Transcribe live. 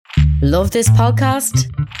Love this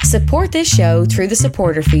podcast? Support this show through the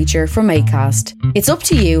supporter feature from Acast. It's up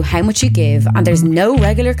to you how much you give and there's no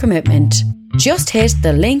regular commitment. Just hit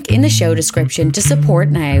the link in the show description to support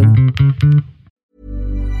now.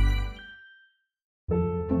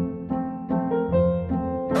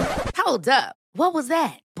 Hold up. What was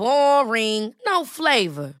that? Boring. No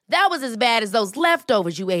flavor. That was as bad as those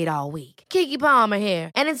leftovers you ate all week. Keke Palmer here.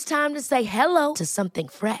 And it's time to say hello to something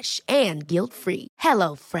fresh and guilt-free.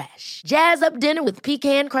 Hello Fresh. Jazz up dinner with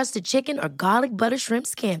pecan-crusted chicken or garlic butter shrimp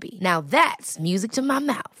scampi. Now that's music to my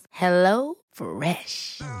mouth. Hello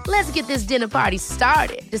Fresh. Let's get this dinner party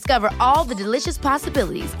started. Discover all the delicious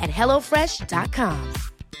possibilities at hellofresh.com.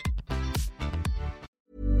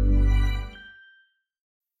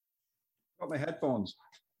 Got my headphones.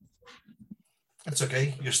 That's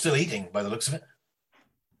okay. You're still eating by the looks of it.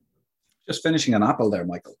 Just finishing an apple there,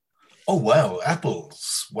 Michael. Oh, wow.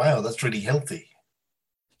 Apples. Wow, that's really healthy.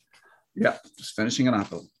 Yeah, just finishing an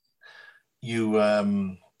apple. You,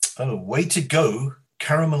 way to go.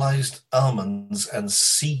 Caramelized almonds and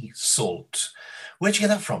sea salt. Where'd you get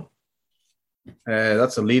that from?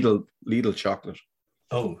 That's a Lidl chocolate.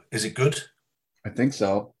 Oh, is it good? I think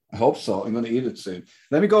so. I hope so. I'm going to eat it soon.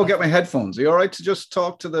 Let me go get my headphones. Are you all right to just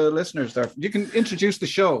talk to the listeners there? You can introduce the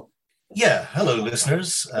show. Yeah. Hello,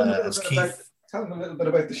 listeners. As Keith. Tell them a little bit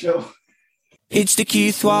about the show. It's the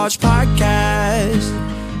Keith Walsh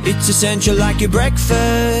Podcast. It's essential like your breakfast.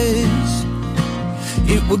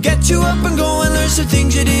 It will get you up and go and learn some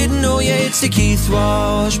things you didn't know. Yeah, it's the Keith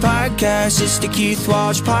Walsh Podcast. It's the Keith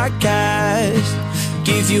Walsh Podcast.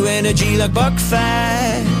 Give you energy like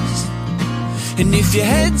Buckfast. And if your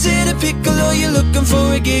head's in a pickle or you're looking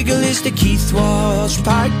for a giggle, it's the Keith Walsh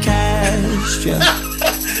Podcast.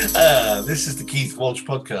 Yeah. This is the Keith Walsh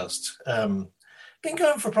Podcast. Been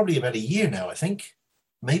going for probably about a year now, I think.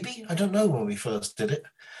 Maybe. I don't know when we first did it.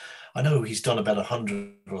 I know he's done about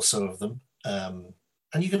 100 or so of them.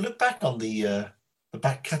 And you can look back on the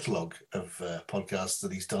back catalogue of podcasts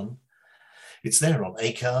that he's done. It's there on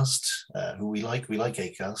Acast, who we like. We like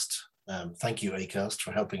Acast. Thank you, Acast,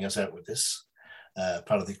 for helping us out with this.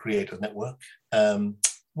 Part of the Creators Network.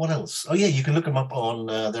 What else? Oh, yeah, you can look them up on,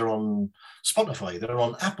 they're on Spotify, they're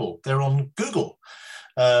on Apple, they're on Google.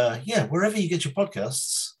 Wherever you get your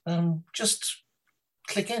podcasts, just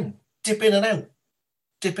click in, dip in and out.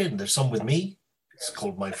 Dip in. There's some with me. It's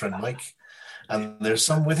called My Friend Mike. And there's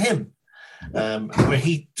some with him, where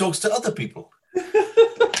he talks to other people.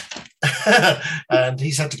 And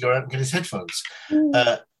he's had to go out and get his headphones.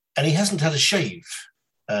 And he hasn't had a shave.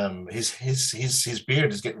 His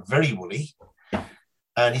beard is getting very woolly,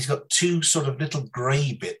 and he's got two sort of little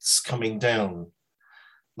grey bits coming down,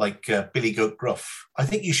 like Billy Goat Gruff. I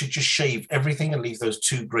think you should just shave everything and leave those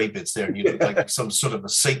two grey bits there, and you look like some sort of a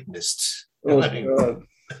Satanist. Oh, God.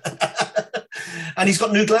 And he's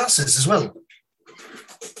got new glasses as well.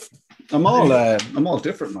 I'm all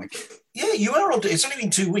different, Mike. Yeah, you are. It's only been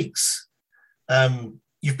 2 weeks.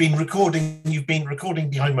 You've been recording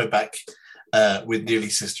behind my back. With Nearly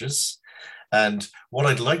Sisters. And what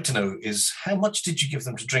I'd like to know is, how much did you give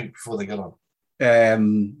them to drink before they got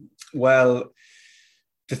on? Well,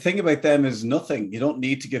 the thing about them is nothing. You don't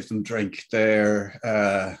need to give them drink. They're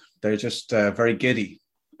just very giddy.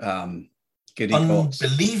 Giddy calls.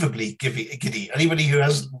 Unbelievably giddy. Anybody who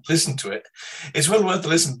hasn't listened to it, it's well worth a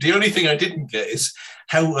listen. The only thing I didn't get is,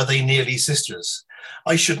 how are they Nearly Sisters?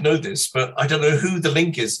 I should know this, but I don't know who the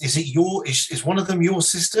link is. Is it is one of them your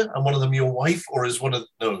sister and one of them your wife, or is one of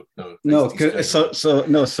no? So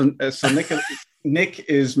Nick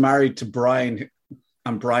is married to Brian,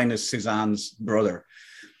 and Brian is Suzanne's brother.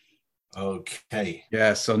 Okay.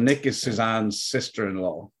 Yeah, so Nick is Suzanne's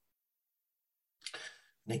sister-in-law.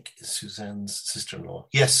 Nick is Suzanne's sister-in-law.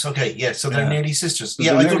 Yes. Okay. Yeah. So they're nearly sisters. So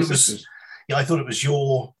yeah, I thought it was. Sisters. Yeah, I thought it was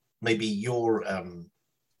your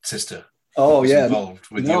sister. Oh yeah, involved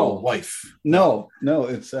with your wife. No,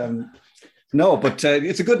 it's but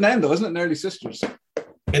it's a good name though, isn't it? Nearly Sisters.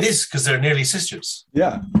 It is, because they're nearly sisters.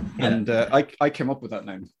 Yeah. And I came up with that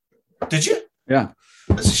name. Did you? Yeah.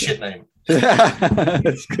 That's a shit name.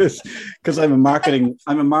 It's because I'm a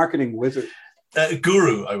marketing wizard.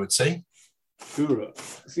 Guru, I would say. Guru.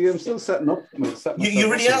 See, I'm still setting up. You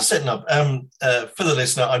really are setting up. For the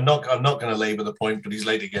listener, I'm not going to labour the point, but he's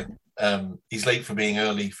late again. He's late for being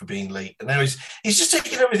early, for being late, and now he's just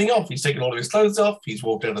taking everything off. He's taken all of his clothes off. He's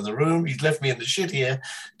walked out of the room. He's left me in the shit here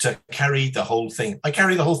to carry the whole thing. I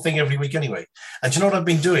carry the whole thing every week anyway. And do you know what I've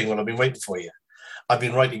been doing when I've been waiting for you? I've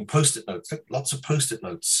been writing Post-it notes, lots of Post-it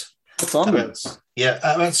notes. What's on them?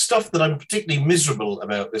 About stuff that I'm particularly miserable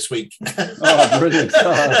about this week. Oh, brilliant!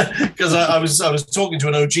 Because I was talking to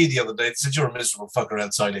an OG the other day. They said, "You're a miserable fucker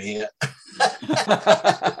outside of here."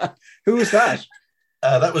 Who was that?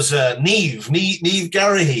 That was Neve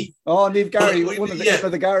Garrahy. Oh, Neve Garrahy, one of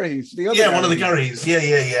the Garrahys. One of the Garrahys.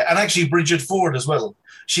 Yeah. And actually, Bridget Ford as well.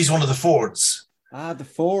 She's one of the Fords. Ah, the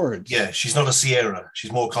Fords. Yeah, she's not a Sierra.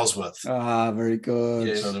 She's more Cosworth. Ah, very good.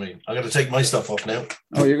 Yeah, you know what I mean? I got to take my stuff off now.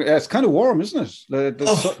 Oh, it's kind of warm, isn't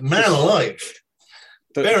it? Man alive.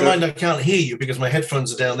 Bear in mind, I can't hear you because my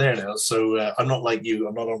headphones are down there now. So I'm not like you.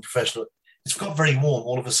 I'm not on professional. It's got very warm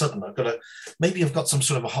all of a sudden. Maybe I've got some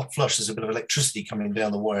sort of a hot flush. There's a bit of electricity coming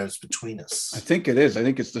down the wires between us. I think it is. I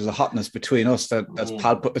think there's a hotness between us that's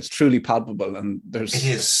palpable. It's truly palpable, and it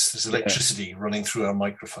is. There's electricity running through our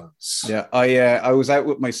microphones. Yeah, I was out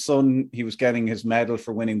with my son. He was getting his medal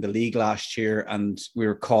for winning the league last year, and we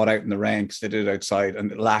were caught out in the rain because they did it outside,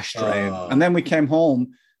 and it lashed rain. And then we came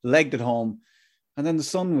home, legged it home. And then the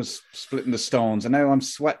sun was splitting the stones, and now I'm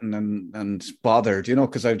sweating and bothered,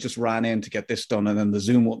 because I just ran in to get this done, and then the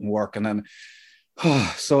Zoom wouldn't work, and then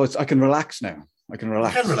so I can relax now. I can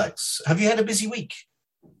relax. You can relax. Have you had a busy week?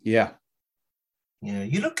 Yeah. Yeah.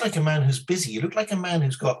 You look like a man who's busy. You look like a man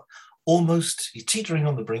who's got you're teetering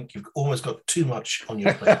on the brink. You've almost got too much on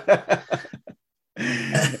your plate.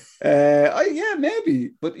 Yeah,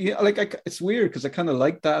 maybe, but it's weird because I kind of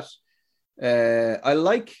like that.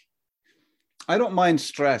 I don't mind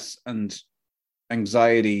stress and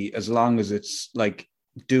anxiety as long as it's like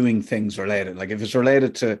doing things related. Like if it's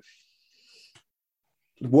related to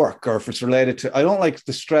work or if it's related to, I don't like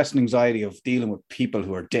the stress and anxiety of dealing with people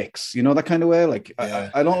who are dicks, that kind of way. Like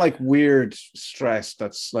I don't like weird stress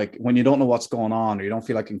that's like when you don't know what's going on or you don't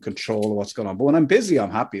feel like in control of what's going on. But when I'm busy,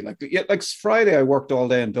 I'm happy. Like Friday, I worked all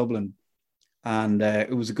day in Dublin, and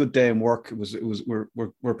it was a good day in work.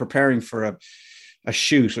 We're preparing for a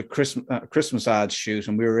shoot, a Christmas ad shoot,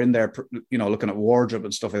 and we were in there, looking at wardrobe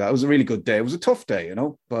and stuff like that. It was a really good day. It was a tough day,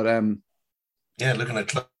 but looking at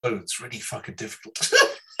clothes really fucking difficult.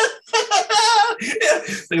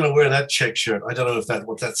 They're gonna wear that check shirt. I don't know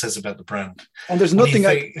what that says about the brand. And there's nothing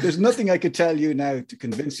I could tell you now to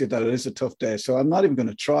convince you that it is a tough day. So I'm not even going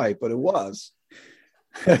to try, but it was.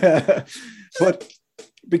 But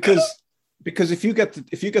because if you get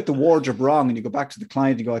the wardrobe wrong and you go back to the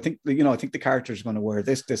client, you go, I think the character is going to wear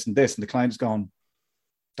this, and this, and the client's gone,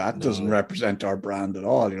 that doesn't represent our brand at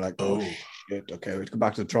all. You're like, oh shit, okay, we have to go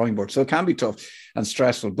back to the drawing board. So it can be tough and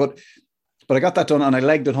stressful, but I got that done, and I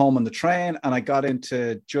legged it home on the train, and I got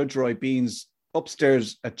into Judge Roy Bean's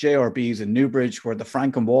upstairs at JRB's in Newbridge, where the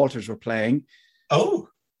Frank and Walters were playing. Oh.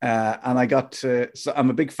 And I got to, so I'm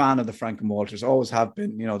a big fan of the Frank and Walters, always have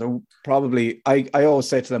been. They're probably, I always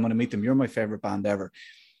say to them when I meet them, you're my favorite band ever.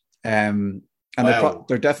 And wow.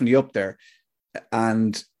 They're definitely up there.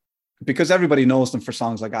 And because everybody knows them for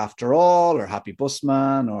songs like After All or Happy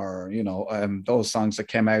Busman or, those songs that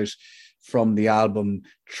came out from the album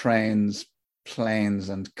Trains, Planes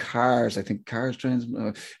and Cars. I think Cars, Trains.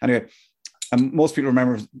 Anyway, and most people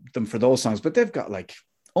remember them for those songs, but they've got like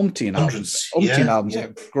umpteen albums,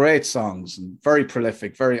 great songs and very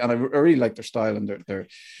prolific, and I really like their style and their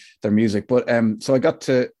music. But so I got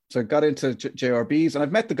into JRB's, and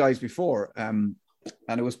I've met the guys before, and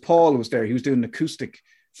it was Paul who was there. He was doing an acoustic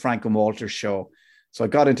Frank and Walters show. So I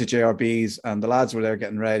got into JRB's, and the lads were there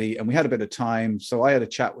getting ready, and we had a bit of time. So I had a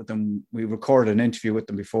chat with them. We recorded an interview with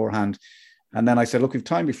them beforehand, and then I said, "Look, we've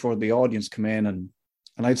time before the audience come in," and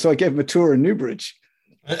I gave them a tour in Newbridge.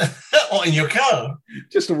 Oh, in your car?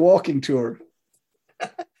 Just a walking tour.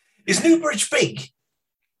 Is Newbridge big?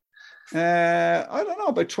 I don't know,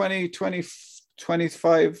 about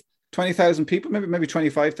 20,000 people, maybe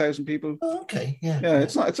 25,000 people. Oh, okay, yeah. Yeah,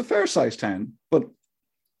 it's a fair sized town, but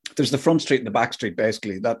there's the front street and the back street,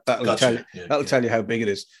 basically. That'll tell you how big it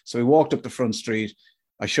is. So we walked up the front street.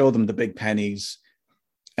 I showed them the big pennies,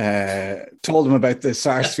 told them about the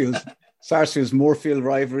Sarsfield's Moorfield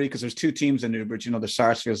rivalry, because there's two teams in Newbridge. There's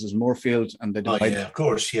Sarsfields, there's Moorfield, and they divide, of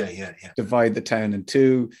course, yeah. divide the town in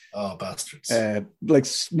two. Oh, bastards! Like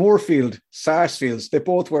Moorfield, Sarsfields, they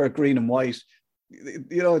both wear green and white.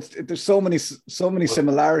 There's so many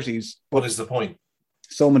similarities. But what is the point?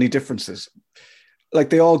 So many differences.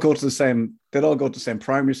 Like they all go to the same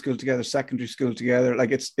primary school together, secondary school together.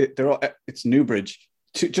 Like it's Newbridge.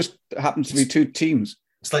 Just happens to be two teams.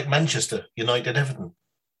 It's like Manchester United, Everton.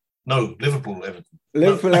 No, Liverpool, Everton.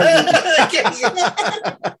 Everton.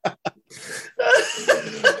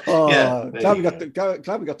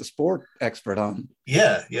 Glad we got the sport expert on.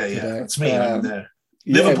 Yeah. It's me.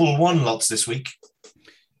 Liverpool won lots this week.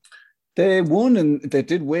 They won, and they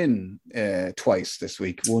did win twice this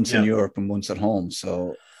week. Once in Europe and once at home.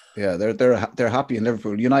 So yeah, they're happy in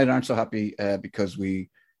Liverpool. United aren't so happy because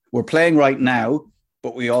we're playing right now,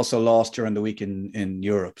 but we also lost during the week in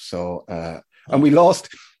Europe. So and we lost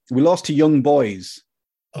to Young Boys.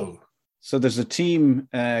 Oh, so there's a team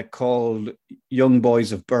called Young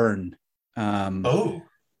Boys of Bern.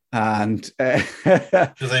 And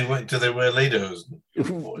do they wear Lados?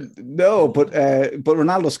 No, but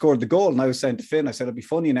Ronaldo scored the goal, and I was saying to Finn, I said it'd be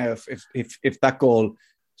funny now if that goal,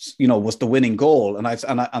 was the winning goal, and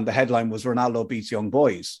the headline was Ronaldo beats Young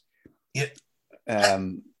Boys. Yeah. There's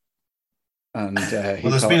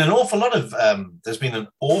been an awful lot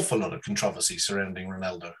of controversy surrounding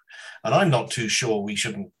Ronaldo, and I'm not too sure we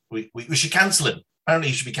should cancel him. Apparently,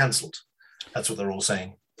 he should be cancelled. That's what they're all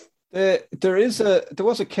saying. There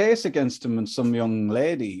was a case against him and some young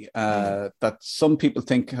lady that some people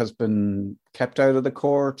think has been kept out of the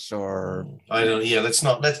courts, or I don't. Yeah, let's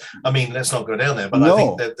not go down there. But no. I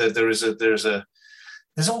think that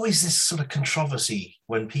there's always this sort of controversy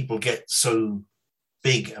when people get so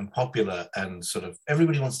big and popular, and sort of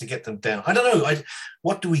everybody wants to get them down. I don't know.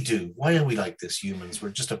 What do we do? Why are we like this, humans?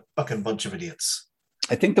 We're just a fucking bunch of idiots.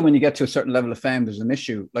 I think that when you get to a certain level of fame, there's an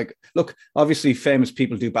issue. Like, look, obviously famous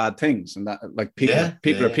people do bad things, and that, like,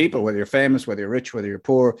 people are people, whether you're famous, whether you're rich, whether you're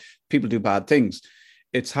poor, people do bad things.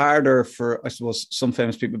 It's harder for, I suppose, some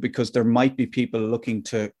famous people because there might be people looking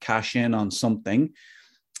to cash in on something,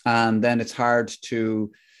 and then it's hard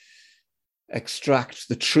to extract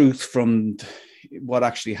the truth from what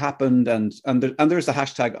actually happened. And there's the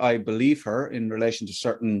hashtag I believe her in relation to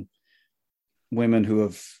certain women who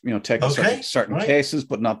have, taken certain cases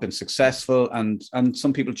but not been successful, and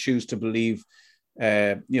some people choose to believe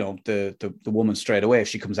the woman straight away if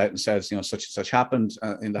she comes out and says such and such happened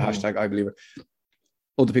in the hashtag I believe her.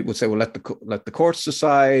 Other people would say, well, let the courts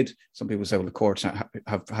decide. Some people say, well, the courts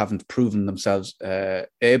haven't proven themselves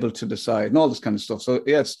able to decide, and all this kind of stuff. So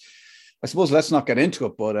yes, I suppose let's not get into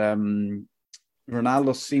it, but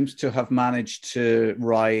Ronaldo seems to have managed to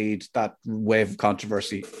ride that wave of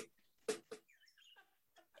controversy.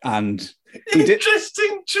 And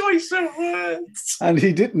interesting choice of words. And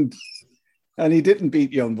he didn't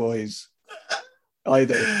beat Young Boys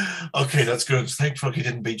either. Okay, that's good. Thank fuck he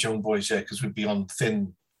didn't beat Young Boys, because we'd be on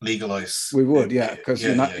thin legal ice. We would, because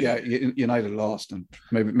United lost, and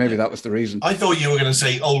maybe that was the reason. I thought you were going to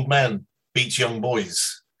say Old Man beats Young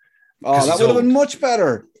Boys. Oh, that would have been much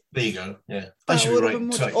better. There you go. Yeah, I should be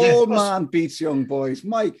right. Old Man beats Young Boys.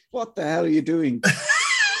 Mike, what the hell are you doing?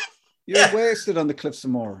 You're wasted on the Cliffs of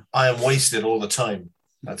Moher. I am wasted all the time.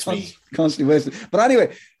 That's me. Constantly wasted. But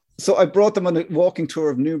anyway, so I brought them on a walking tour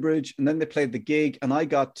of Newbridge, and then they played the gig, and I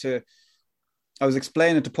was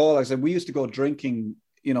explaining to Paul, I said, we used to go drinking,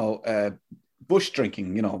 bush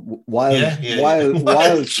drinking,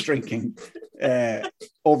 wild drinking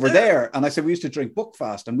over there. And I said, we used to drink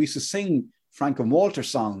Buckfast, and we used to sing Frank and Walter's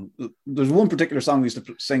song. There's one particular song we used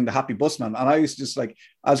to sing, The Happy Busman, and I used to just, like,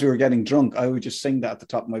 as we were getting drunk, I would just sing that at the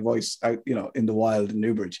top of my voice out, in the wild in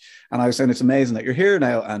Newbridge. And I was saying, it's amazing that you're here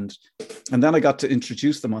now. And then I got to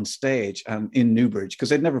introduce them on stage and in Newbridge, because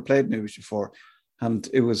they'd never played Newbridge before. And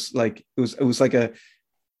it was holistic.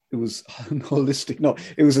 No,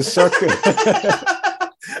 it was a circle.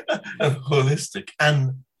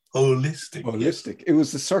 Holistic. It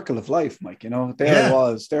was the circle of life, Mike. There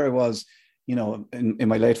I was, in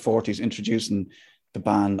my late 40s, introducing the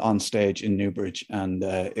band on stage in Newbridge, and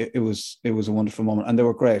it was a wonderful moment, and they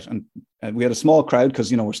were great. And we had a small crowd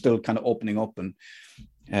because we're still kind of opening up and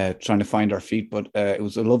trying to find our feet, but it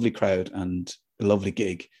was a lovely crowd and a lovely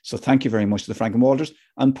gig. So thank you very much to the Frank and Walters,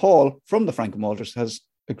 and Paul from the Frank and Walters has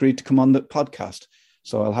agreed to come on the podcast.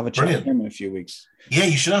 So I'll have a chat with him in a few weeks. Yeah,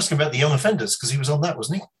 you should ask him about the Young Offenders, because he was on that,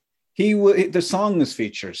 wasn't he? The song is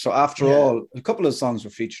featured. So after all, a couple of songs were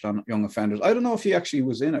featured on Young Offenders. I don't know if he actually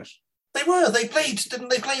was in it. They were. They played. Didn't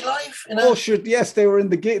they play live? Oh, sure. Yes, they were in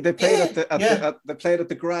the gig. They played they played at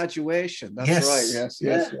the graduation. That's right.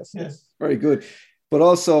 Yes. Very good. But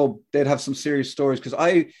also, they'd have some serious stories, because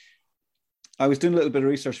I was doing a little bit of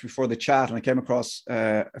research before the chat, and I came across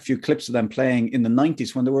a few clips of them playing in the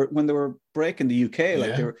 90s when they were breaking the UK.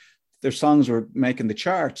 Like their songs were making the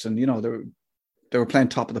charts, and they were playing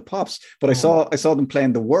Top of the Pops. But I saw them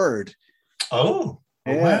playing The Word. Oh,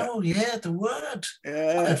 wow, The Word.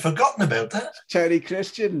 I had forgotten about that. Charlie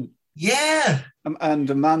Christian. Yeah. And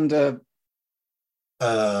Amanda.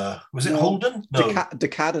 Was it Holden? No.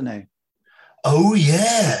 Decadene. Oh,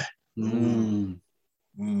 yeah. Right,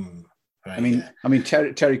 I mean,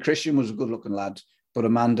 Terry Christian was a good-looking lad, but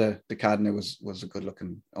Amanda Decadene was a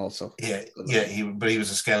good-looking also. Yeah, but he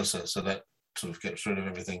was a Scouser, so that sort of gets rid of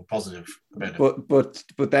everything positive about it.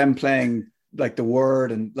 But them playing like the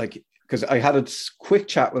word and like, because I had a quick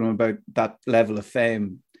chat with him about that level of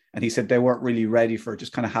fame, and he said they weren't really ready for it.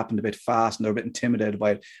 Just kind of happened a bit fast, and they were a bit intimidated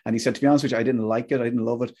by it. And he said, to be honest with you, I didn't like it. I didn't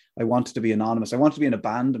love it. I wanted to be anonymous. I wanted to be in a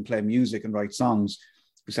band and play music and write songs,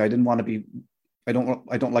 because I didn't want to be. I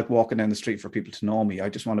don't like walking down the street for people to know me. I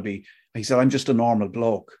just want to be. He said, I'm just a normal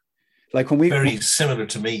bloke. Like when very similar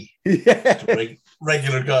to me, yeah.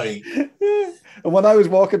 Regular guy. Yeah. And when I was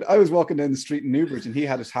walking down the street in Newbridge, and he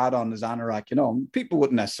had his hat on, his anorak, people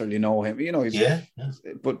wouldn't necessarily know him, he's, yeah.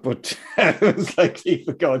 But it was like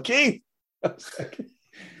people going, Keith. Like,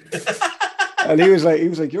 and he was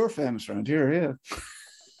like, you're famous around here, yeah.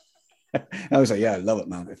 And I was like, yeah, I love it,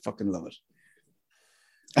 man. I fucking love it.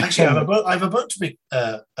 Actually, I have a boat to be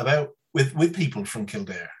about with people from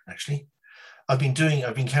Kildare. Actually, I've been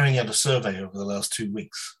carrying out a survey over the last 2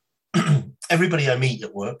 weeks. Everybody I meet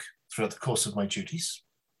at work throughout the course of my duties,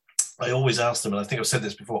 I always ask them, and I think I've said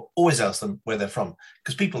this before, always ask them where they're from,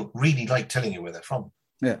 because people really like telling you where they're from.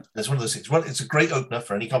 Yeah, that's one of those things. Well, it's a great opener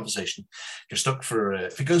for any conversation. You're stuck for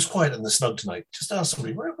if it goes quiet in the snug tonight, just ask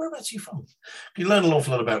somebody whereabouts are you from. You learn an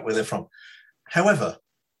awful lot about where they're from. However,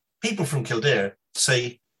 people from Kildare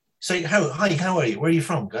say hi, how are you? Where are you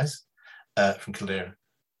from, guys? From Kildare.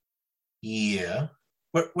 Yeah.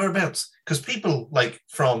 Whereabouts? Because people like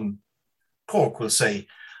from Cork will say,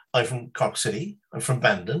 I'm from Cork City, I'm from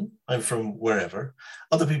Bandon, I'm from wherever.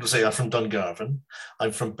 Other people say, I'm from Dungarvan,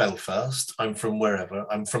 I'm from Belfast, I'm from wherever,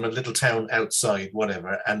 I'm from a little town outside,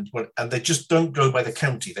 whatever. And they just don't go by the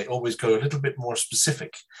county. They always go a little bit more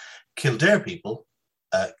specific. Kildare people,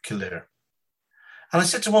 Kildare. And I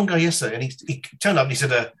said to one guy yesterday, and he turned up and he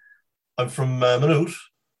said, I'm from Maynooth.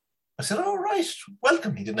 I said, oh, right,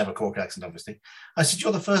 welcome. He didn't have a Cork accent, obviously. I said,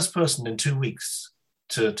 you're the first person in 2 weeks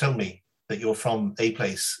to tell me that you're from a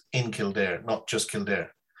place in Kildare, not just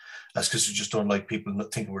Kildare. That's because you just don't like people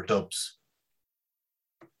thinking we're dubs.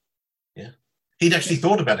 Yeah. He'd actually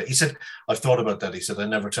thought about it. He said, I've thought about that. He said, I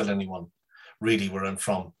never tell anyone really where I'm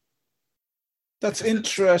from. That's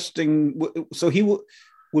interesting. So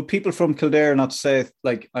would people from Kildare not say,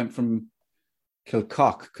 like, I'm from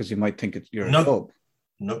Kilcock, because you might think you're a dub?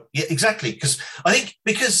 No, yeah, exactly. Because I think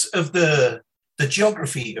because of the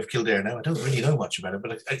geography of Kildare now, I don't really know much about it,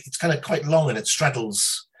 but it's kind of quite long and it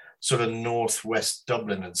straddles sort of northwest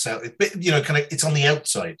Dublin and south. It's on the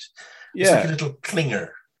outside. Yeah. It's like a little clinger.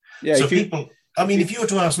 Yeah. So if you were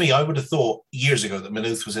to ask me, I would have thought years ago that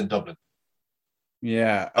Maynooth was in Dublin.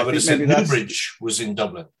 Yeah. I would have said Newbridge was in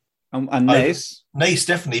Dublin. And Naas? Naas,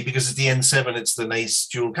 definitely, because it's the N7, it's the Naas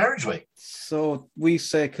dual carriageway. So we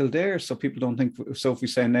say Kildare, so people don't think. So if we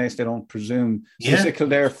say Naas, they don't presume. So we say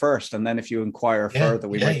Kildare first, and then if you inquire further,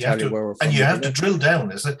 we might tell you where we're from. And you have to drill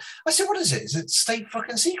down. I said, what is it? Is it state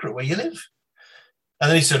fucking secret where you live? And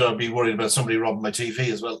then he said, I'd be worried about somebody robbing my TV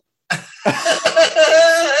as well.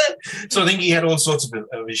 So I think he had all sorts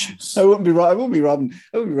of issues. I wouldn't be robbing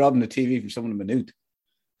the TV from someone in Maynooth.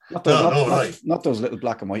 Not those little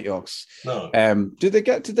black and white yolks. No. Did they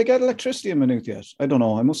get electricity in Maynooth yet? I don't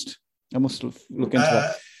know. I must look into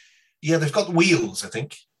that. Yeah, they've got wheels, I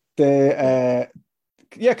think.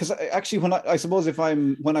 Because actually, when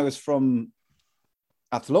I was from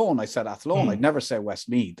Athlone, I said Athlone. I'd never say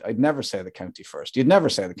Westmeath. I'd never say the county first. You'd never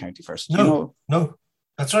say the county first. No,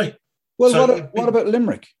 that's right. Well, so, what about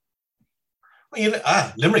Limerick?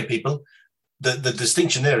 Well, Limerick people. The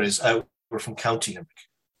distinction there is we're from County Limerick.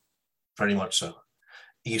 Very much so.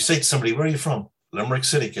 You say to somebody, where are you from? Limerick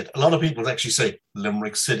City, kid. A lot of people actually say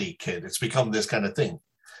Limerick City, kid. It's become this kind of thing.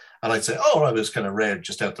 And I'd say, oh, I was kind of reared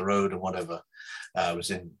just out the road and whatever. I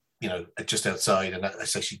was in, just outside. And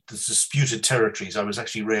it's actually the disputed territories. I was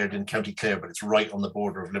actually reared in County Clare, but it's right on the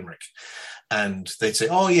border of Limerick. And they'd say,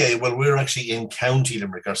 oh, yeah, well, we're actually in County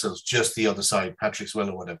Limerick ourselves, just the other side,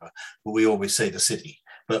 Patrickswell or whatever. But we always say the city.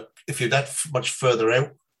 But if you're that much further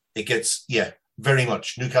out, it gets, very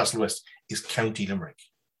much. Newcastle West is County Limerick.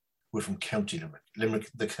 We're from County Limerick. Limerick,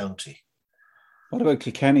 the county. What about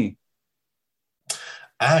Kilkenny?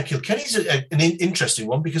 Kilkenny's an interesting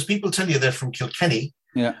one because people tell you they're from Kilkenny,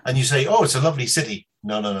 and you say, oh, it's a lovely city.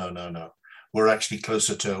 No. We're actually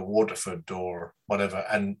closer to Waterford or whatever,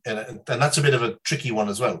 and that's a bit of a tricky one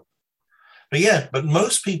as well. But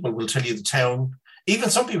most people will tell you the town. Even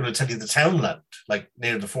some people will tell you the townland, like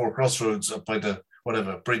near the Four Crossroads up by the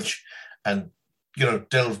whatever bridge, and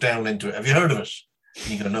delve down into it. Have you heard of it? And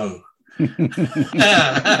you go, no.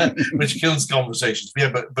 Which kills conversations.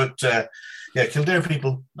 But Kildare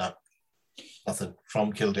people, no. Nothing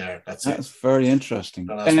from Kildare. That's very interesting.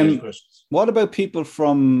 Don't ask me any questions. What about people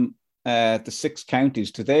from the 6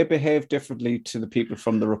 counties, do they behave differently to the people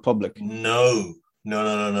from the Republic? No.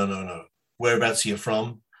 Whereabouts are you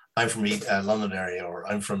from? I'm from London area, or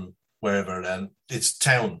I'm from wherever, and it's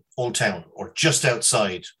town, old town, or just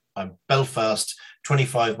outside. I'm Belfast,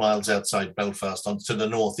 25 miles outside Belfast, on to the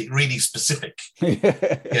north. Really specific.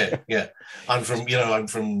 Yeah. I'm from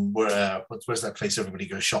where? Where's that place everybody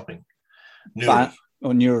goes shopping? Newry.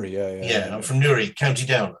 Newry, yeah. I'm from Newry, County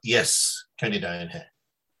Down. Yes, County Down here.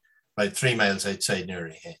 About 3 miles outside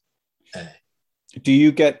Newry. Do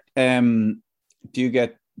you get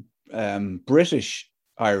British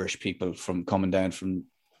Irish people from coming down from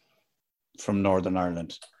Northern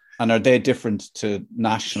Ireland, and are they different to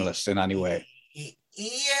nationalists in any way?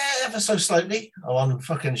 Yeah, ever so slightly. I'm on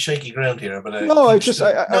fucking shaky ground here, but I'm not like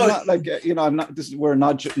I'm not. We're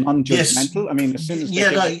not non-judgmental. Yes. I mean, as soon as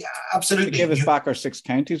absolutely give us back our 6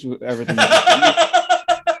 counties with everything.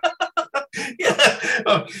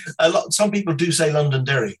 Some people do say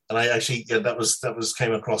Londonderry, and I actually that was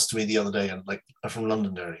came across to me the other day, and like, I'm from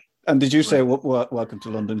Londonderry. And did you say welcome to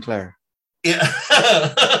London, Clare? Yeah.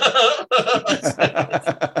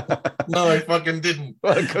 No, I fucking didn't.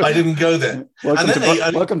 I didn't go there.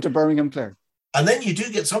 Welcome to Birmingham, Clare. And then you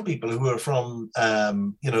do get some people who are from,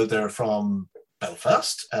 they're from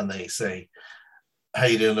Belfast, and they say, "How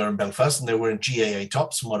you doing there in Belfast?" And they're wearing GAA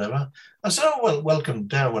tops and whatever. I said, "Oh, well, welcome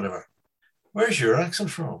down, whatever. Where's your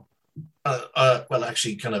accent from?" Well,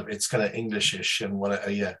 actually, it's kind of Englishish and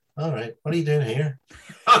what? Yeah. All right. What are you doing here?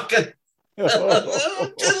 Okay.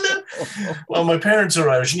 Well, my parents are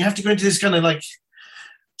Irish, and you have to go into this kind of like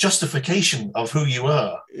justification of who you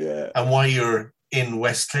are, and why you're in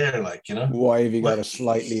West Clare, like, why have you got a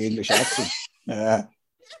slightly English accent? Yeah.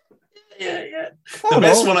 The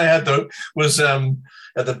best one I had though was at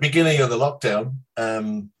the beginning of the lockdown.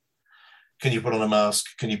 Can you put on a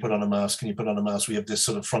mask? Can you put on a mask? Can you put on a mask? We have this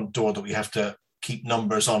sort of front door that we have to keep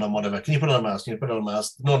numbers on and whatever. Can you put on a mask? Can you put on a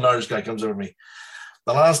mask? An Irish guy comes over to me.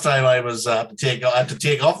 The last time I was I had to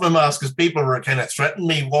take off my mask because people were kind of threatening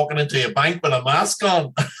me walking into a bank with a mask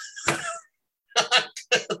on. I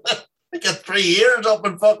got 3 years up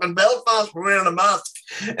in fucking Belfast for wearing a mask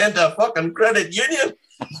into a fucking credit union.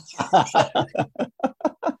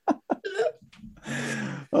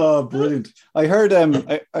 Oh, brilliant! I heard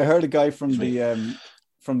a guy from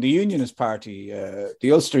the Unionist Party,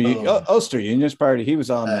 the Ulster Unionist Party. He was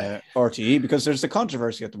on RTE because there's a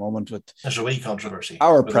controversy at the moment with. There's a wee controversy.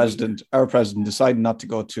 Our president decided not to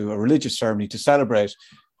go to a religious ceremony to celebrate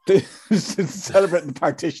the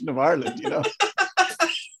partition of Ireland.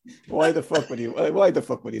 Why the fuck would he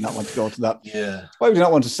not want to go to that? Yeah. Why would he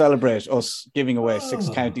not want to celebrate us giving away 6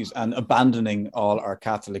 counties and abandoning all our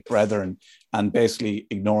Catholic brethren and basically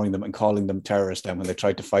ignoring them and calling them terrorists then when they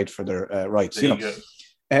tried to fight for their rights? There you go.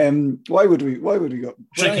 Why would we go?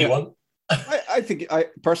 Tricky one. I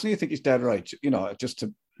personally think he's dead right. Just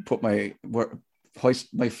to put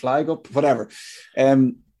hoist my flag up, whatever.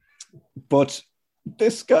 But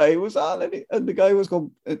this guy was on it, and the guy was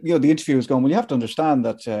going. The interview was going. Well, you have to understand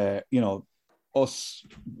that us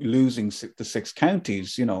losing the 6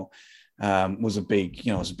 counties, was a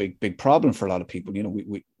big problem for a lot of people.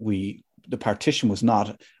 The partition was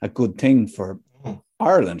not a good thing for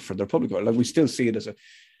Ireland, for the Republic. Like, we still see it as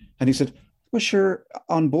and he said, well, sure,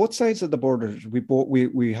 on both sides of the border,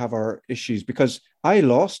 we have our issues because I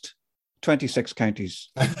lost 26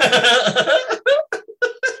 counties.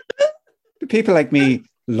 People like me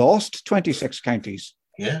lost 26 counties.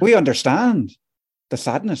 Yeah. We understand the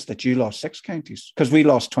sadness that you lost 6 counties because we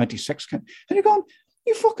lost 26 counties. And you're going,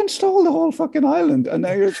 you fucking stole the whole fucking island, and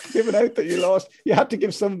now you're giving out that you had to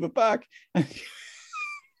give some of it back.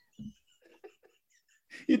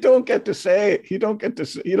 You don't get to say, you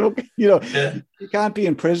can't be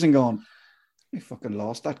in prison going, I fucking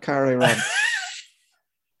lost that car I robbed.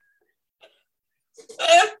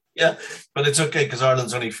 Yeah, but it's okay because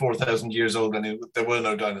Ireland's only 4,000 years old and there were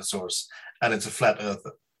no dinosaurs, and it's a flat earth.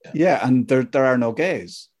 Yeah, and there are no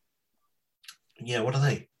gays. Yeah, what are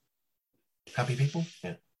they? Happy people?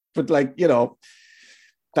 Yeah. But whatever.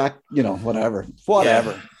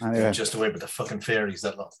 Yeah. Anyway. Just away with the fucking fairies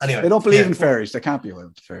that long. Anyway. They don't believe in fairies. They can't be away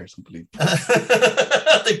with the fairies. Don't believe.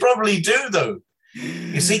 They probably do though.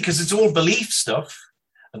 You see, because it's all belief stuff.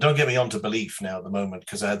 And don't get me onto belief now at the moment,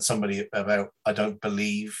 because I had somebody about I don't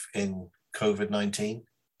believe in COVID-19.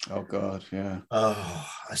 Oh God, yeah. Oh,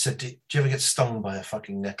 I said, do you ever get stung by a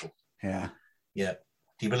fucking nettle? Yeah. Yeah.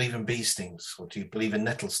 Do you believe in bee stings, or do you believe in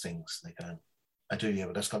nettle stings? They go, I do, yeah,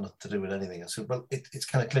 but that's got nothing to do with anything. I said, well, it's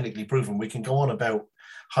kind of clinically proven. We can go on about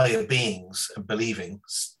higher beings and believing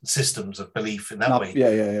systems of belief in that way.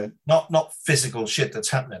 Yeah. Not physical shit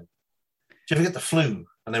that's happening. Do you ever get the flu?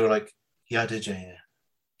 And they were like, yeah, I did, yeah.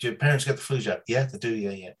 Do your parents get the flu jab? Yeah, they do,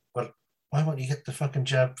 yeah. But why won't you get the fucking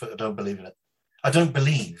jab? I don't believe in it. I don't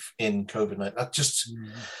believe in COVID-19. That just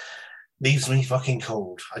leaves me fucking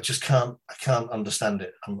cold. I can't understand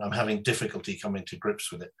it. I'm having difficulty coming to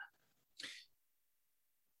grips with it.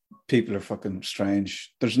 People are fucking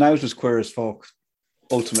strange. There's now just queer as folk,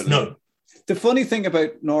 ultimately. No. The funny thing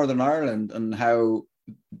about Northern Ireland and how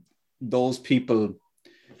those people,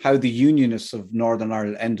 how the Unionists of Northern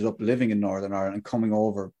Ireland ended up living in Northern Ireland and coming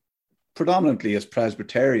over predominantly as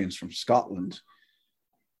Presbyterians from Scotland.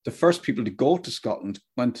 The first people to go to Scotland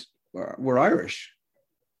were Irish.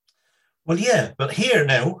 Well, yeah, but here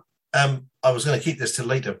now, I was going to keep this till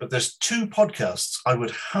later, but there's 2 podcasts I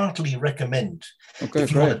would heartily recommend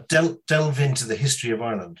if you want to delve into the history of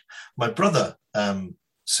Ireland. My brother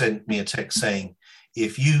sent me a text saying,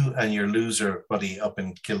 if you and your loser buddy up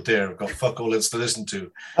in Kildare have got fuck all else to listen to.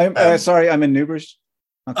 I'm sorry, I'm in Newbridge.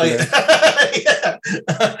 Yeah.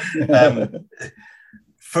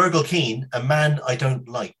 Fergal Keane, a man I don't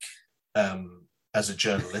like, as a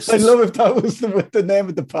journalist. I love if that was the name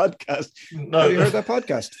of the podcast. No. Have you heard that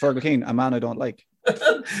podcast? Fergal Keane, a man I don't like.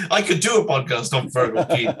 I could do a podcast on Fergal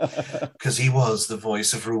Keane because he was the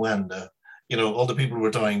voice of Rwanda. You know, all the people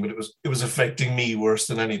were dying, but it was affecting me worse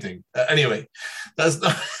than anything. Anyway, that's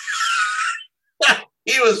not.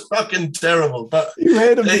 He was fucking terrible. But you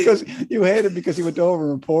hate him because he went over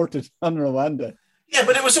and reported on Rwanda. Yeah,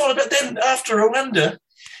 but it was all about then after Rwanda.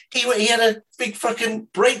 He had a big fucking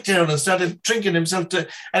breakdown and started drinking himself and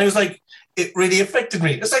it was like, it really affected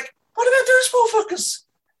me. It's like, what about those poor fuckers?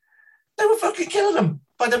 They were fucking killing them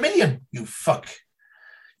by the million, you fuck.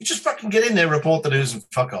 You just fucking get in there, report the news and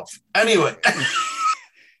fuck off. Anyway.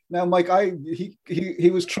 Now, Mike,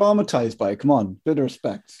 he was traumatized by it. Come on, bit of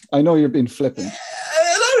respect. I know you're being flippant.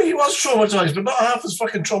 I know he was traumatized, but not half as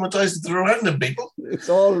fucking traumatized as the Rwandan people. It's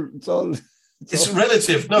all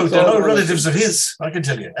relative. No, they're no relatives of his, I can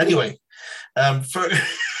tell you. Anyway,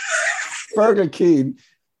 Fergal Keane,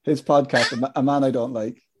 his podcast, A Man I Don't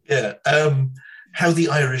Like. Yeah. How the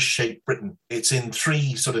Irish Shaped Britain. It's in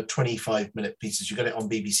 3 sort of 25-minute pieces. You get it on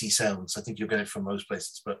BBC Sounds. I think you'll get it from most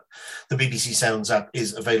places, but the BBC Sounds app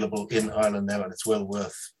is available in Ireland now, and it's well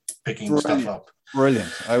worth picking stuff up.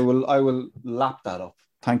 Brilliant. I will lap that up.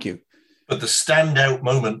 Thank you. But the standout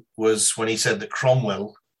moment was when he said that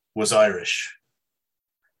Cromwell was Irish.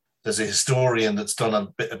 There's a historian that's done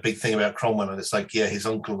a big thing about Cromwell, and it's like, yeah, his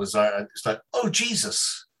uncle was Irish. It's like, oh,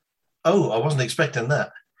 Jesus. Oh, I wasn't expecting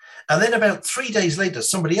that. And then about 3 days later,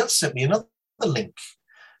 somebody else sent me another link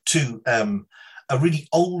to a really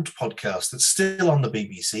old podcast that's still on the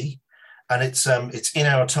BBC, and it's In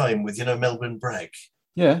Our Time with, Melvyn Bragg.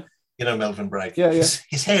 Yeah. Melvyn Bragg. Yeah, yeah.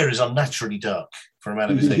 His hair is unnaturally dark for a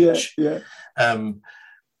man of his age. Yeah.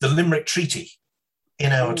 The Limerick Treaty,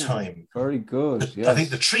 In Our Time. Very good. Yes. I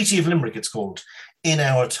think the Treaty of Limerick, it's called, In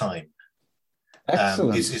Our Time.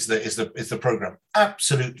 Excellent. Is the program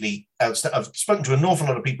absolutely outstanding? I've spoken to an awful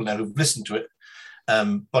lot of people now who've listened to it,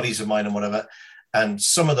 buddies of mine and whatever, and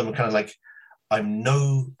some of them are kind of like, I'm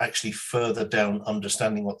actually further down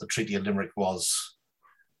understanding what the Treaty of Limerick was,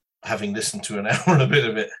 having listened to an hour and a bit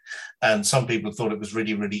of it, and some people thought it was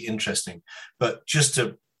really, really interesting. But just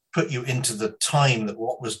to put you into the time that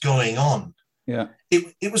what was going on,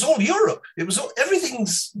 it was all Europe. It was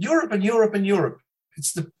everything's Europe and Europe and Europe.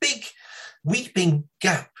 It's the big weeping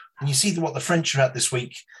gap. And you see what the French are at this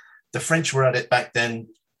week. The French were at it back then.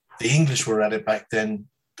 The English were at it back then.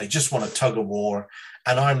 They just want a tug of war.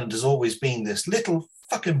 And Ireland has always been this little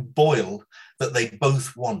fucking boil that they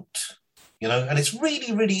both want, And it's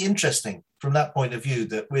really, really interesting from that point of view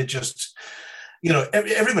that we're just,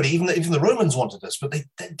 everybody, even the Romans wanted us, but they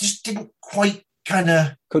just didn't quite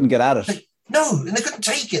couldn't get at it. No, and they couldn't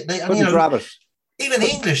take it. They couldn't grab it. Even the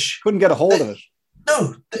English couldn't get a hold of it.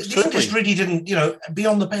 No, the English really didn't,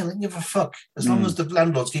 beyond the pale, they didn't give a fuck. As long as the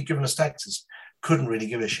landlords keep giving us taxes, couldn't really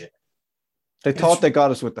give a shit. They thought they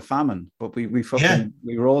got us with the famine, but we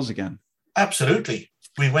rose again. Absolutely.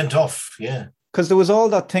 We went off, yeah. Because there was all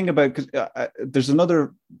that thing about, there's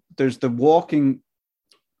the walking,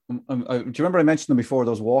 do you remember I mentioned them before,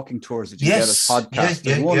 those walking tours that you get as podcasts?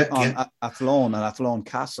 There's one on Athlone and Athlone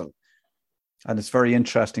Castle. And it's very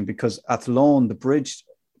interesting because Athlone, the bridge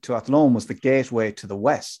to Athlone was the gateway to the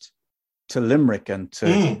west, to Limerick and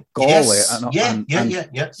to Galway.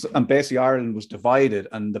 And basically Ireland was divided,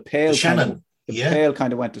 and the Pale Pale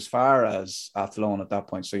kind of went as far as Athlone at that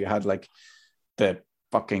point. So you had like the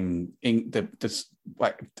fucking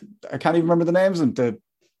I can't even remember the names, and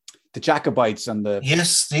the Jacobites and the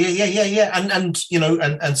yes, yeah. And you know,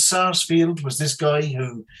 and Sarsfield was this guy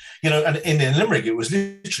who, you know, and in Limerick it was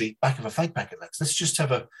literally back of a fag packet. Let's just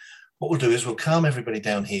have a. What we'll do is we'll calm everybody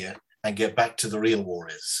down here and get back to the real war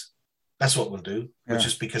is. That's what we'll do. Yeah.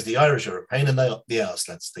 Just because the Irish are a pain in the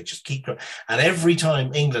arse, they just keep going. And every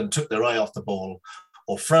time England took their eye off the ball,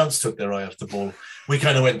 or France took their eye off the ball, we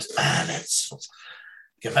kind of went, let's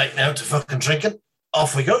get back now to fucking drinking.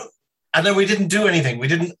 Off we go. And then we didn't do anything. We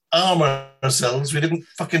didn't arm ourselves. We didn't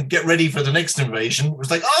fucking get ready for the next invasion. It was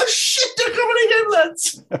like, oh shit, they're coming again,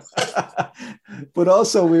 lads. But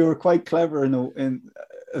also we were quite clever in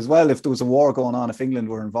as well, if there was a war going on, if England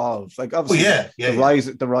were involved, like obviously,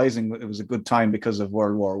 the rising, it was a good time because of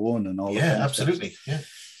World War I and all. Yeah, absolutely. Yeah,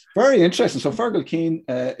 very interesting. So Fergal Keane,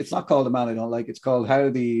 it's not called The Man I Don't Like. It's called How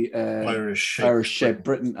the Irish Shaped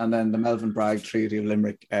Britain, and then the Melvin Bragg Treaty of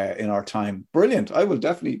Limerick in Our Time. Brilliant. I will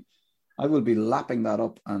be lapping that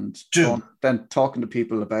up and then talking to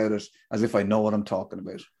people about it as if I know what I'm talking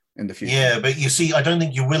about in the future. Yeah, but you see, I don't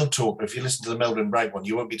think you will talk. If you listen to the Melvin Bragg one,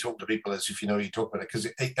 you won't be talking to people as if you know you talk about it, because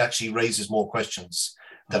it actually raises more questions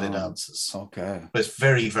than it answers. Okay, but it's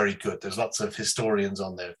very, very good. There's lots of historians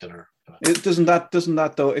on there that are. Doesn't that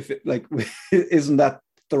though? If it like, isn't that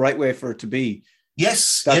the right way for it to be?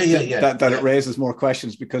 Yes, that it raises more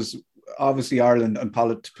questions, because obviously Ireland and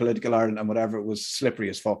political Ireland and whatever, it was slippery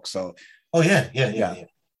as fuck. So. Oh yeah.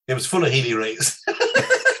 It was full of Healy rays.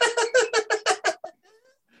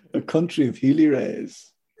 A country of Healy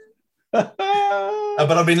rays. But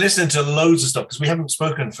I've been listening to loads of stuff because we haven't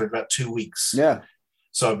spoken for about 2 weeks. Yeah.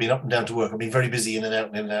 So I've been up and down to work. I've been very busy in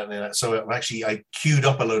and out. So I queued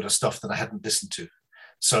up a load of stuff that I hadn't listened to.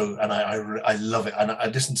 So, and I love it. And I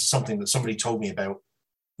listened to something that somebody told me about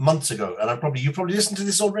months ago. And you probably listened to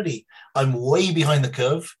this already. I'm way behind the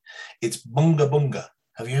curve. It's Bunga Bunga.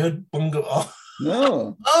 Have you heard Bunga? Oh.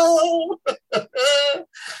 No. Oh.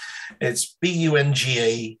 It's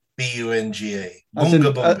Bunga.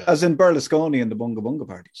 Bunga Bunga. As in Berlusconi and the Bunga Bunga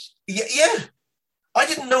parties. Yeah. I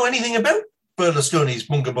didn't know anything about Berlusconi's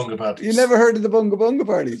Bunga Bunga parties. You never heard of the Bunga Bunga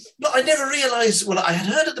parties? No, I never realised. Well, I had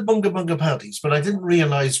heard of the Bunga Bunga parties, but I didn't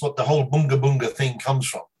realise what the whole Bunga Bunga thing comes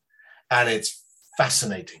from. And it's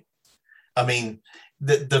fascinating. I mean,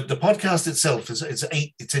 the podcast itself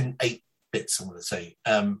it's in 8 bits, I'm going to say.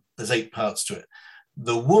 There's 8 parts to it.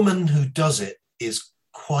 The woman who does it is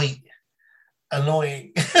quite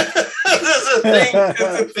annoying. There's a thing.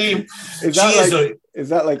 There's a theme. Is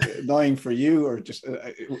that like annoying for you, or just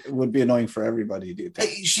it would be annoying for everybody? Do you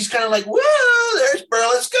think? She's kind of like, "Whoa, there's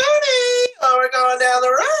Berlusconi! Oh, we're going down the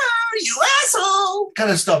road, you asshole!" kind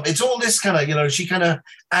of stuff. It's all this kind of, she kind of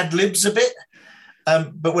ad libs a bit.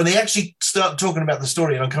 But when they actually start talking about the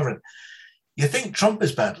story and uncovering, you think Trump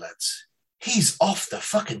is bad, lads. He's off the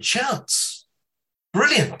fucking charts.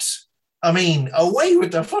 Brilliant. I mean, away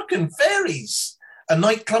with the fucking fairies. A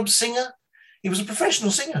nightclub singer. He was a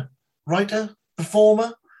professional singer, writer,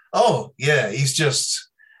 performer. Oh, yeah, he's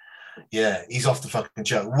off the fucking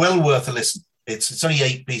chart. Well worth a listen. It's only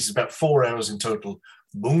 8 pieces, about 4 hours in total.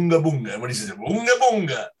 Bunga Bunga. When he says Bunga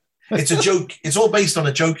Bunga. It's a joke. It's all based on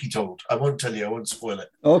a joke he told. I won't tell you. I won't spoil it.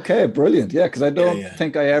 Okay, brilliant. Yeah, because I don't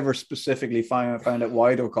think I ever specifically found out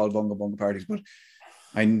why they were called Bunga Bunga parties, but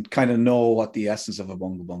I kind of know what the essence of a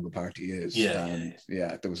Bunga Bunga party is. Yeah,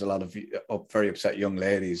 there was a lot of very upset young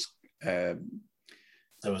ladies. There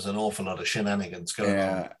was an awful lot of shenanigans going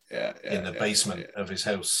on in the basement of his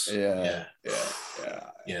house. Yeah.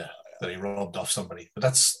 That he robbed off somebody, but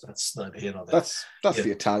that's neither here nor there. That's the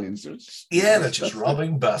Italians. They're just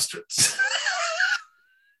robbing bastards.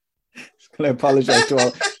 Can I apologize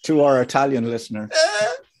to our Italian listener?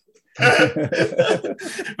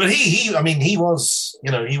 But he was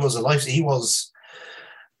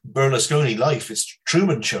Berlusconi life. It's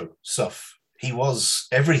Truman Show stuff. He was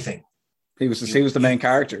everything. He was the main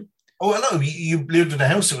character. Oh, no, you lived in a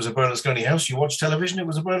house, it was a Berlusconi house. You watched television, it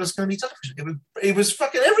was a Berlusconi television. It was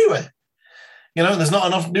fucking everywhere. There's not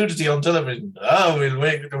enough nudity on television. Oh,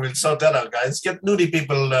 we'll sort that out, guys. Get nudie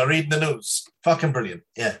people reading the news. Fucking brilliant.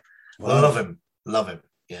 Yeah. Wow. Love him.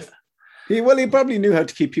 Yeah. He probably knew how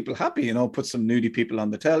to keep people happy, put some nudie people on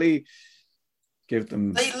the telly, give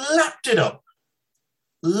them... They lapped it up.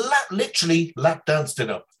 Literally lap danced it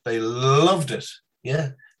up. They loved it.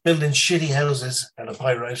 Yeah. Building shitty houses and a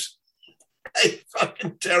pyrite. Hey,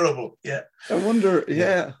 fucking terrible. Yeah. I wonder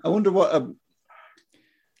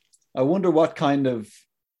what kind of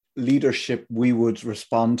leadership we would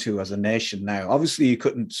respond to as a nation now. Obviously, you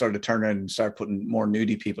couldn't sort of turn around and start putting more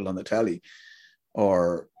nudie people on the telly,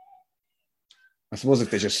 or I suppose if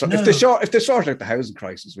they sort out the housing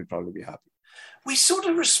crisis, we'd probably be happy. We sort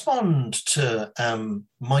of respond to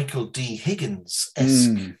Michael D.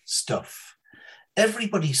 Higgins-esque stuff.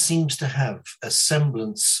 Everybody seems to have a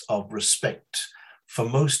semblance of respect for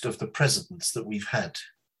most of the presidents that we've had.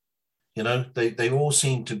 You know, they all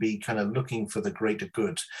seem to be kind of looking for the greater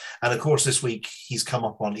good. And of course, this week he's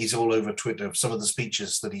all over Twitter, some of the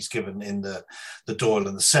speeches that he's given in the Dáil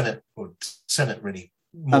and the Senate, or Senate really,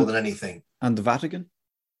 more than anything. And the Vatican?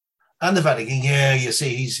 And the Vatican, yeah, you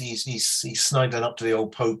see, he's sniding up to the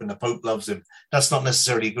old Pope, and the Pope loves him. That's not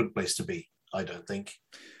necessarily a good place to be, I don't think.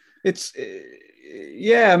 It's,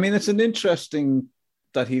 I mean, it's an interesting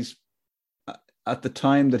that he's, at the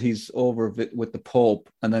time that he's over with the Pope,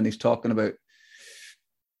 and then he's talking about,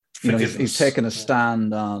 you know, he's taking a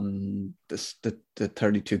stand on the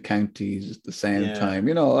 32 counties at the same time.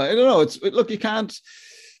 You know, I don't know. Look, you can't.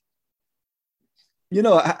 You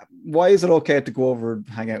know, why is it okay to go over and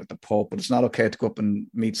hang out with the Pope, but it's not okay to go up and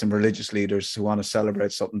meet some religious leaders who want to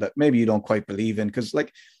celebrate something that maybe you don't quite believe in? Because,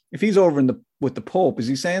 like, if he's over with the Pope, is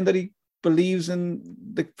he saying that he believes in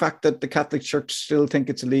the fact that the Catholic Church still think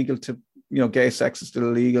it's illegal to, you know, gay sex is still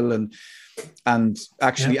illegal, and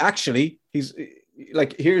actually, he's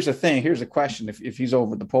like, here's a question: if he's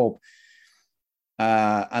over the Pope,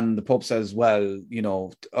 and the Pope says, well, you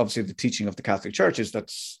know, obviously the teaching of the Catholic Church is that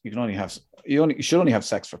you should only have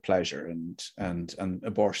sex for pleasure, and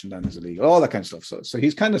abortion then is illegal, all that kind of stuff. So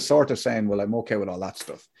he's kind of sort of saying, well, I'm okay with all that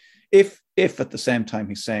stuff. If at the same time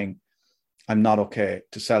he's saying, I'm not okay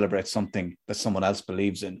to celebrate something that someone else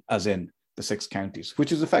believes in, as in the 6 counties,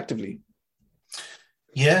 which is effectively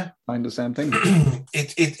kind of the same thing.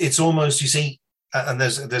 It's almost, you see, and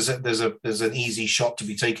there's an easy shot to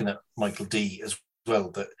be taken at Michael D as well,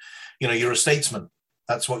 that, you know, you're a statesman.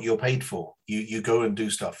 That's what you're paid for. You go and do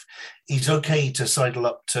stuff. He's okay to sidle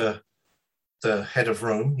up to the head of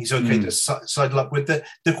Rome. He's okay to sidle up with the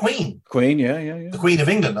Queen. Queen, yeah. The Queen of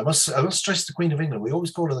England. I must stress the Queen of England. We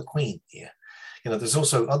always call her the Queen here. You know, there's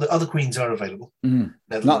also other queens are available.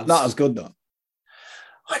 Not as good though.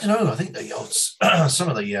 I don't know. I think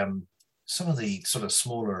some of the sort of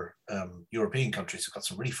smaller European countries have got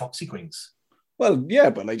some really foxy queens. Well, yeah,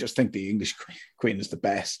 but I just think the English queen is the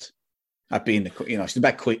best at being she's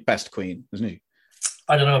the best queen, isn't he?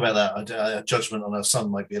 I don't know about that. A judgment on her son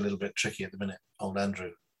might be a little bit tricky at the minute, old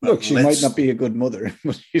Andrew. Look, she might not be a good mother,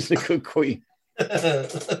 but she's a good queen.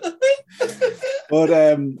 But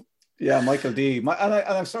Michael D. And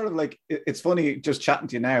I'm sort of like, it's funny just chatting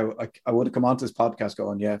to you now. I would have come onto this podcast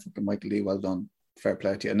going, yeah, fucking Michael D, well done, fair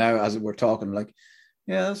play to you. And now as we're talking, I'm like,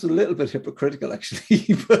 yeah, that's a little bit hypocritical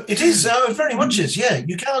actually. But it is, it very much is. Yeah,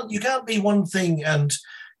 you can't be one thing and,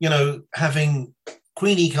 you know, having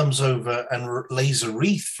Queenie comes over and lays a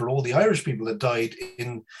wreath for all the Irish people that died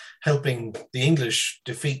in helping the English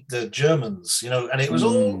defeat the Germans, you know, and it was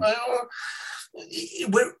all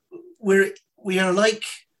we're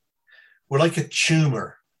like a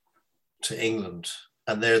tumor to England,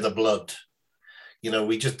 and they're the blood. You know,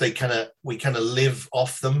 we kind of live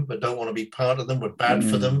off them, but don't want to be part of them. We're bad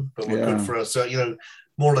for them, but we're good for us. So, you know,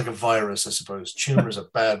 more like a virus, I suppose. Tumor is a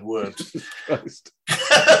bad word. We're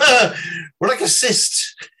like a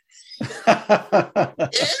cyst. A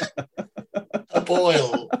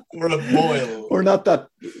boil. We're a boil. We're not a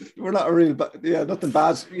real, nothing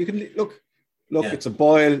bad. You can look, it's a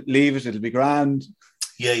boil, leave it, it'll be grand.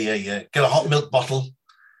 Yeah. Get a hot milk bottle.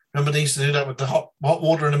 Remember they used to do that with the hot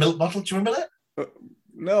water in a milk bottle? Do you remember that?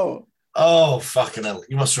 No. Oh, fucking hell.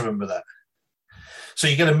 You must remember that. So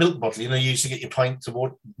you get a milk bottle, you know, you used to get your pint of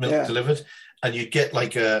milk delivered, and you get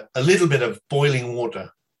like a little bit of boiling water,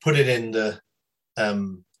 put it in the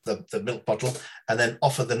milk bottle, and then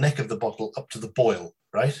offer the neck of the bottle up to the boil,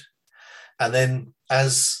 right? And then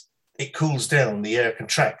as it cools down, the air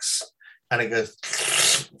contracts, and it goes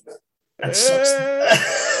and sucks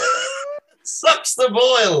the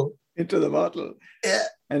boil into the bottle. Yeah.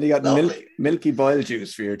 And you got milky boil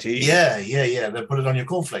juice for your tea. Yeah. Then put it on your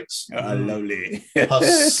cornflakes. Oh, lovely.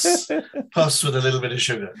 Puss with a little bit of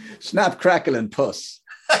sugar. Snap, crackle, and puss.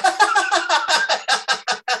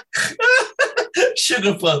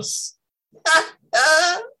 Sugar puss.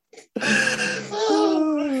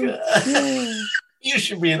 You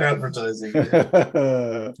should be in advertising.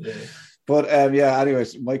 But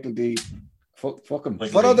anyways, Michael D. Fuck him.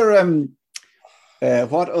 What other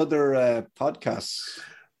podcasts?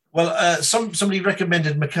 Well, somebody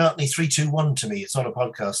recommended McCartney 321 to me. It's not a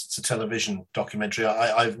podcast; it's a television documentary.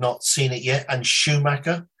 I've not seen it yet. And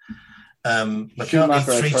Schumacher, McCartney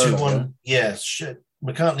 321. Yes,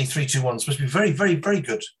 McCartney 321 is supposed to be very, very, very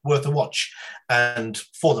good, worth a watch. And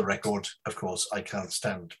for the record, of course, I can't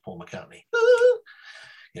stand Paul McCartney.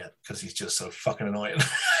 Yeah, because he's just so fucking annoying.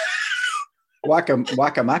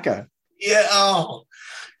 Whack-a-macca. Yeah. Oh,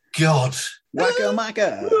 God.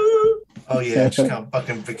 Whack-a-macca. Oh, yeah. I just can't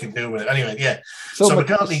fucking do with it. Anyway, yeah. So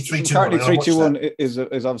McCartney 321. McCartney 321 is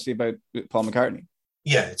obviously about Paul McCartney.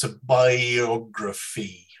 Yeah, it's a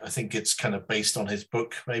biography. I think it's kind of based on his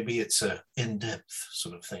book. Maybe it's a in-depth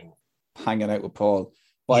sort of thing. Hanging out with Paul.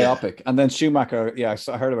 Biopic. Yeah. And then Schumacher. Yeah,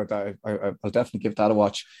 I heard about that. I'll definitely give that a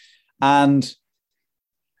watch. And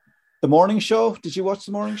The Morning Show. Did you watch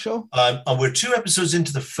The Morning Show? And we're 2 episodes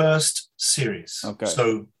into the first series. Okay.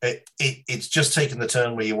 So it's just taken the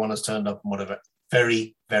turn where you want us turned up and whatever.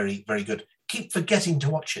 Very, very, very good. Keep forgetting to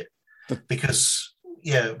watch it because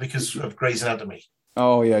of Grey's Anatomy.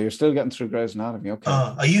 Oh yeah, you're still getting through Grey's Anatomy. Okay.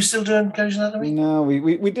 Are you still doing Grey's Anatomy? No, we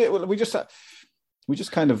did.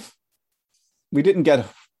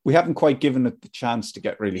 We haven't quite given it the chance to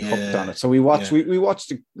get really hooked on it. So we watched. We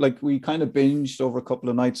watched it, like we kind of binged over a couple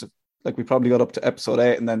of nights. Like we probably got up to episode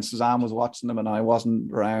 8, and then Suzanne was watching them, and I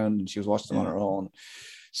wasn't around, and she was watching them on her own.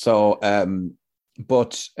 So,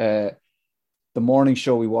 but The Morning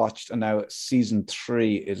Show we watched, and now season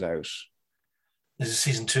 3 is out. Is it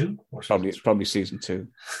season 2? Probably season 2.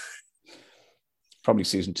 Probably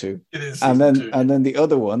season 2. It is. And then the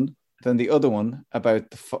other one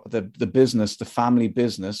about the business, the family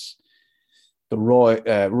business, the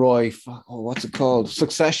Roy. What's it called?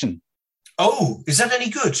 Succession. Oh, is that any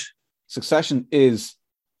good? Succession is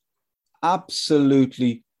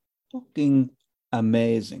absolutely fucking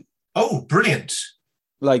amazing. Oh, brilliant!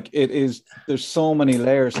 Like it is. There's so many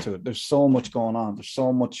layers to it. There's so much going on. There's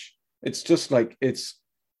so much. It's just like it's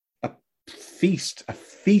a feast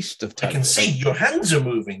of television. I can see your hands are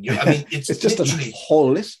moving. It's just literally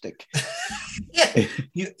holistic.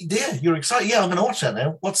 You're excited. Yeah, I'm going to watch that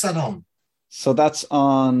now. What's that on? So that's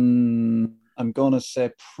on. I'm going to say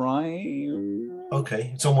Prime.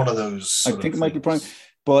 Okay, it's on one of those. I think it might be Prime,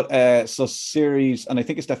 but so series, and I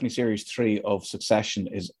think it's definitely series 3 of Succession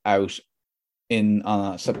is out in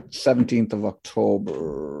 17th of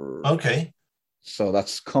October. Okay. So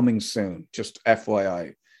that's coming soon. Just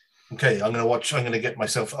FYI. Okay, I'm going to get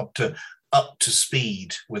myself up to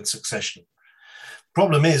speed with Succession.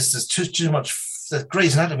 Problem is, there's too much.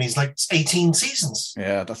 Grey's Anatomy is like 18 seasons.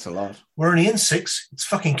 Yeah, that's a lot. We're only in 6. It's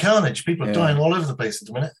fucking carnage. People are dying all over the place at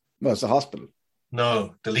the minute. Well, it's a hospital.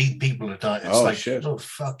 No, the lead people are dying. It's shit. Oh,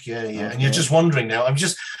 fuck, yeah. And you're just wondering now.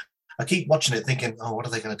 I keep watching it thinking, oh, what are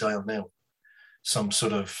they going to die of now? Some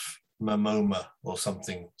sort of mamoma or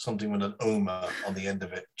something with an oma on the end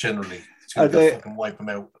of it. Generally, it's going to fucking wipe them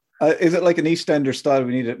out. Is it like an EastEnders style?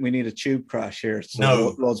 We need a tube crash here,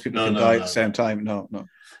 so loads of people can die at the same time. No.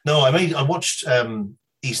 I watched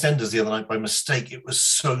EastEnders the other night by mistake. It was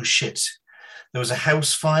so shit. There was a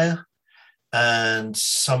house fire, and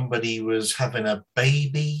somebody was having a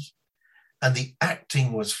baby, and the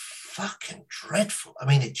acting was fucking dreadful. I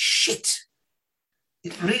mean, it's shit.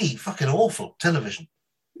 It's really fucking awful television.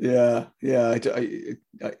 Yeah.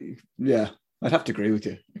 I'd have to agree with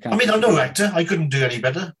you. I'm no actor. I couldn't do any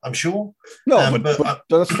better, I'm sure. No, but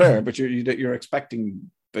that's fair. But you're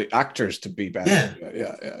expecting the actors to be better.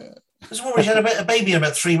 Yeah. There's one where she had a baby in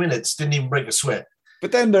about 3 minutes, didn't even break a sweat.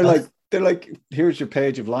 But then they're like, here's your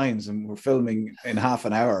page of lines, and we're filming in half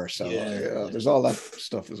an hour. So there's all that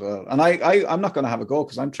stuff as well. And I'm not going to have a go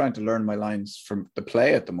because I'm trying to learn my lines from the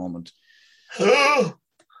play at the moment.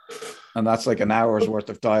 And that's like an hour's worth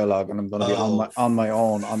of dialogue, and I'm going to be on my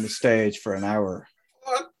own on the stage for an hour,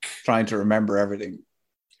 trying to remember everything.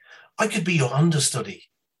 I could be your understudy.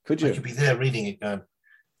 Could you? I could be there reading it, going,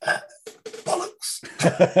 bollocks.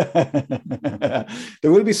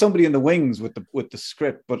 There will be somebody in the wings with the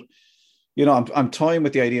script, but I'm toying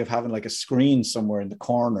with the idea of having like a screen somewhere in the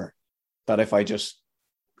corner that if I just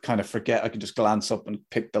kind of forget, I can just glance up and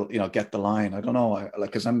pick get the line. I don't know,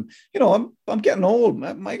 because I'm getting old.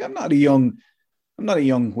 I'm not a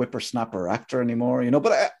young whippersnapper actor anymore,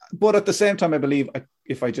 but at the same time, I believe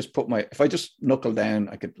if I just knuckle down,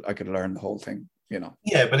 I could learn the whole thing,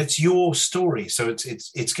 Yeah, but it's your story, so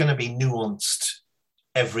it's going to be nuanced.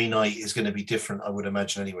 Every night is going to be different, I would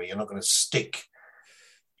imagine. Anyway, you're not going to stick.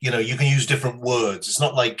 You can use different words. It's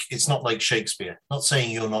not like Shakespeare. Not saying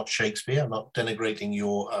you're not Shakespeare. I'm not denigrating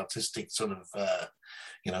your artistic sort of,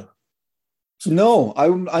 No,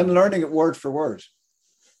 I'm learning it word for word.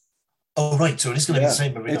 Oh, right. So it is going to be the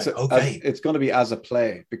same every night. Okay. It's going to be as a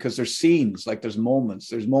play, because there's scenes, like there's moments.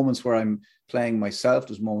 There's moments where I'm playing myself.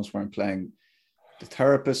 There's moments where I'm playing the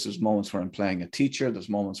therapist. There's moments where I'm playing a teacher. There's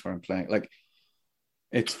moments where I'm playing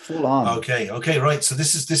it's full on. Okay, right. So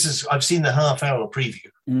this is I've seen the half-hour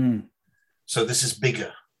preview. So this is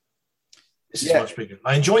bigger. This is much bigger.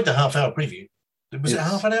 I enjoyed the half-hour preview. Was it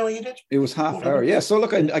half an hour you did? It was half hour. Yeah. So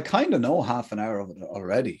look, I kind of know half an hour of it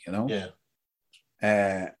already, you know?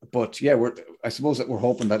 Yeah. But yeah, I suppose that we're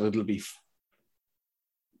hoping that it'll be,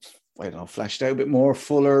 I don't know, fleshed out a bit more,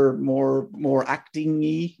 fuller, more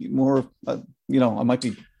acting-y, more, you know, I might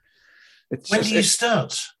be. When do you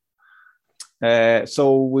start?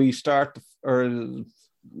 So we start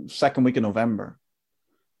second week of November.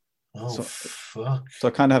 Oh, fuck. So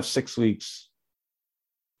I kind of have 6 weeks.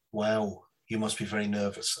 Wow. You must be very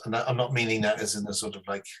nervous. And I'm not meaning that as in a sort of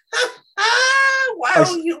like,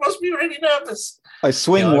 wow, you must be really nervous. I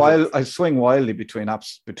swing wildly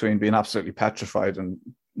between being absolutely petrified and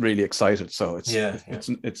really excited. So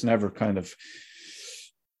it's never kind of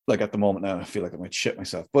like at the moment now I feel like I might shit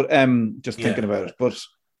myself. But just thinking about it. But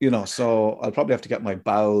you know, so I'll probably have to get my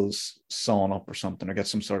bowels sewn up or something, or get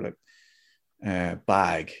some sort of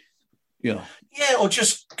bag, you know. Yeah, or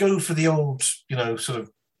just go for the old, you know, sort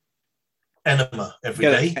of enema every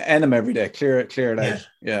day. Enema every day, clear it out.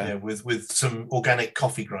 Yeah, with some organic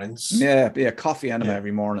coffee grinds. Yeah, coffee enema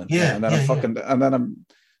every morning. Yeah, and then and then I'm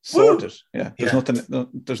sorted. Woo! Yeah,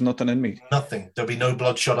 there's nothing in me. Nothing. There'll be no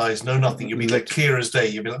bloodshot eyes, no nothing. You'll be like clear as day.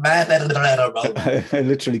 You'll be like, I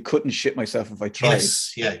literally couldn't shit myself if I tried.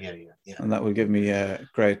 Yes, yeah. And that will give me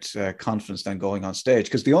great confidence then going on stage.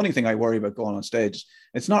 Because the only thing I worry about going on stage,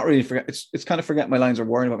 it's not really it's kind of forgetting my lines or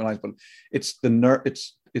worrying about my lines, but it's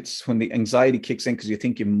it's when the anxiety kicks in because you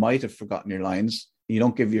think you might have forgotten your lines. You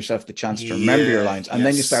don't give yourself the chance to remember your lines, and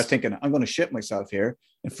then you start thinking, "I'm going to shit myself here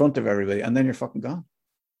in front of everybody," and then you're fucking gone.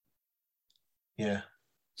 Yeah.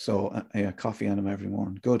 So coffee enema every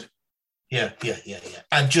morning. Good. Yeah.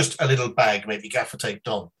 And just a little bag, maybe gaffer taped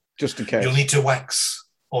on, just in case. You'll need to wax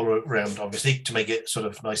all around, obviously, to make it sort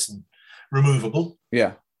of nice and removable.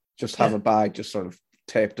 Yeah. Just have a bag just sort of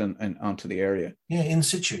taped and onto the area. Yeah, in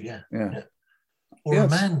situ. Yeah. Or a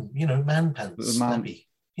man pants. Nappy.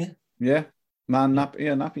 Yeah. Yeah. Man nappy.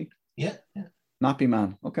 Yeah, nappy. Yeah. Nappy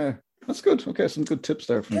man. Okay. That's good. Okay, some good tips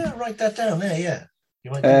there from you. Write that down there, yeah.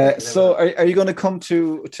 So are you going to come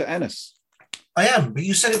to Ennis? I am, but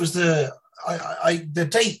you said it was the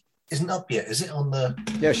date isn't up yet, is it on the?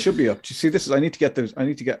 Yeah, it should be up. You see, I need to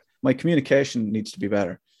get my communication needs to be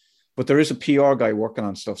better, but there is a PR guy working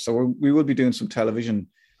on stuff, so we will be doing some television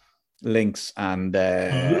links and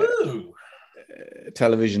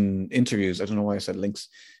television interviews. I don't know why I said links,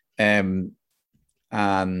 and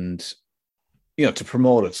you know, to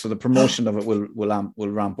promote it. So the promotion of it will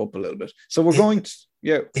ramp up a little bit. So we're going to.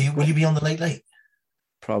 Yeah. Will you be on the Late?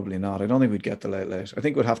 Probably not. I don't think we'd get the Late. I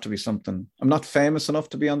think it would have to be something. I'm not famous enough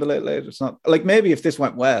to be on the Late. It's not like maybe if this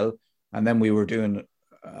went well and then we were doing,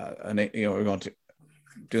 we're going to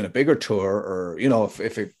doing a bigger tour, or you know,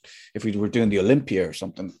 if we were doing the Olympia or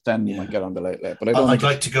something, then you might get on the Late. But I'd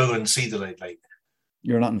like to go and see the Late.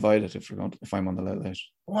 You're not invited if I'm on the Late.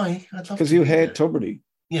 Why? I'd love because you hate Tuberty.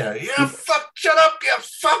 Yeah. Fuck. Shut up. You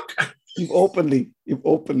fuck. You've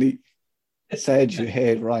openly said you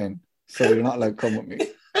hate Ryan, so you're not allowed to come with me.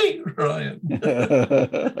 I hate Ryan.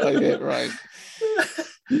 I hate Ryan.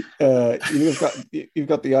 You've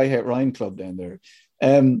got the I Hate Ryan club down there.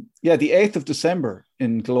 The 8th of December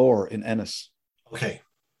in Glore in Ennis. Okay.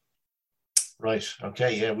 Right.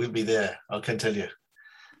 Okay. Yeah, we'll be there. I can tell you.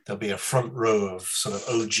 There'll be a front row of sort of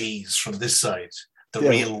OGs from this side, the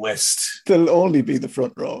real West. There'll only be the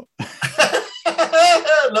front row.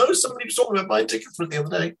 No, somebody was talking about buying tickets for it the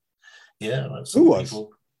other day. Yeah, who was?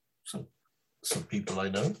 Some people I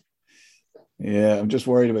know. Yeah, I'm just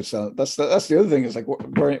worried about selling. That's the other thing. Is like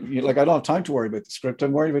I don't have time to worry about the script.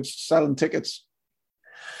 I'm worried about selling tickets.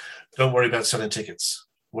 Don't worry about selling tickets.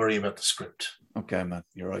 Worry about the script. Okay, man,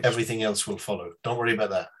 you're right. Everything else will follow. Don't worry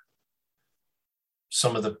about that.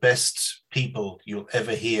 Some of the best people you'll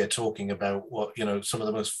ever hear talking about some of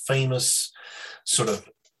the most famous sort of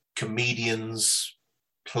comedians,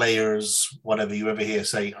 players, whatever you ever hear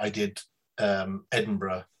say, I did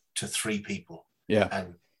Edinburgh to 3 people. Yeah.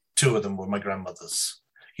 And 2 of them were my grandmothers.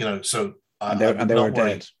 So they were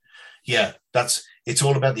dead. Yeah, it's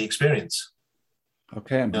all about the experience.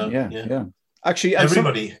 Okay. Yeah. Actually,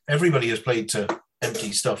 everybody has played to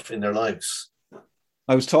empty stuff in their lives.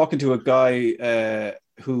 I was talking to a guy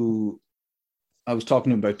who I was talking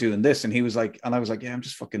to him about doing this, and he was like, and I was like, yeah, I'm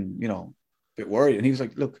just fucking, a bit worried. And he was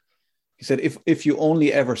like, look, he said, if you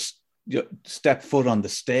only ever step foot on the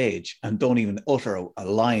stage and don't even utter a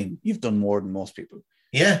line, you've done more than most people.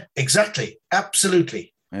 Yeah, exactly.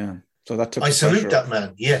 Absolutely. Yeah. So that took. I salute that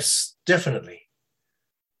man. Yes, definitely.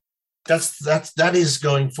 That is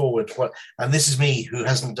going forward. And this is me who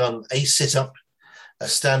hasn't done a sit-up, a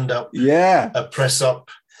stand-up, a press-up.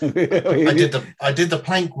 I did the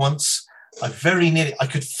plank once, I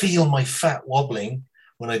could feel my fat wobbling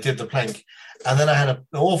when I did the plank. And then I had an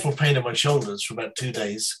awful pain in my shoulders for about 2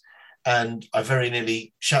 days. And I very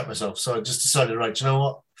nearly shat myself. So I just decided, right, you know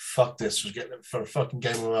what? Fuck this. We're getting it for a fucking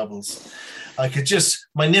game of marbles.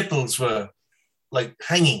 My nipples were like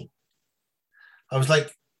hanging. I was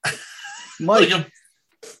like, Mike,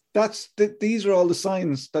 these are all the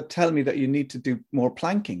signs that tell me that you need to do more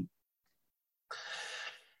planking.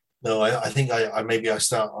 No, I think maybe I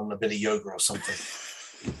start on a bit of yoga or something.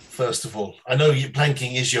 First of all, I know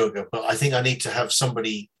planking is yoga, but I think I need to have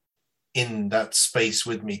somebody in that space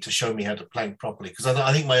with me to show me how to plank properly, because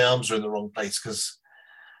I think my arms are in the wrong place. Because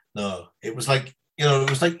no, it was like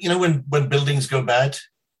when buildings go bad,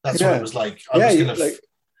 that's what it was like. I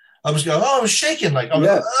was shaking, like I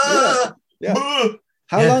was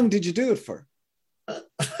How long did you do it for? About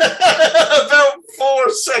 4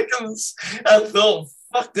 seconds, and thought,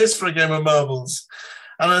 fuck this for a game of marbles.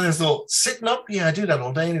 And then I thought, sitting up, yeah, I do that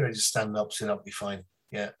all day anyway. Just stand up, sit up, be fine.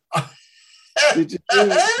 Yeah. Did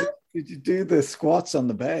you do the squats on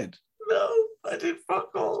the bed? No, I did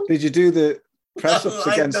fuck all. Did you do the press-ups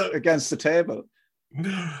against the table?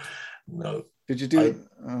 No. Did you do it?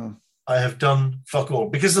 Oh. I have done fuck all.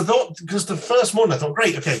 Because the first morning I thought,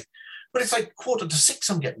 great, okay. But it's like 5:45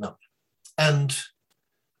 I'm getting up. And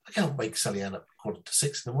I can't wake Sally Ann up 5:45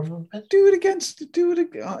 in the morning on bed. Do it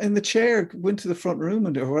in the chair. Go into the front room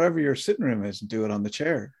or wherever your sitting room is and do it on the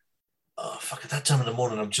chair. Oh, fuck, at that time in the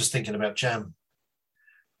morning, I'm just thinking about jam.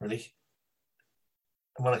 Really?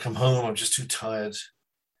 And when I come home, I'm just too tired.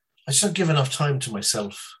 I just don't give enough time to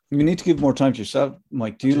myself. You need to give more time to yourself,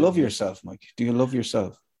 Mike. Do you love yourself, Mike? Do you love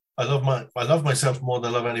yourself? I love myself more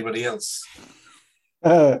than I love anybody else.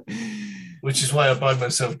 Which is why I buy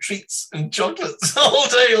myself treats and chocolates all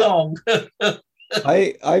day long.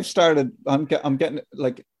 I'm getting,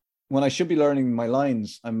 like, when I should be learning my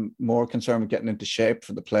lines, I'm more concerned with getting into shape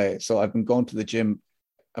for the play. So I've been going to the gym.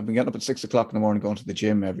 I've been getting up at 6 o'clock in the morning, going to the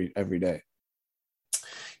gym every day.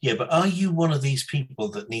 Yeah, but are you one of these people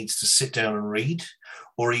that needs to sit down and read?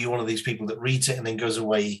 Or are you one of these people that reads it and then goes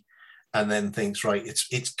away and then thinks, right,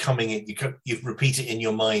 it's coming in, you repeat it in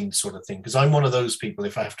your mind sort of thing? Because I'm one of those people,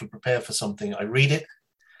 if I have to prepare for something, I read it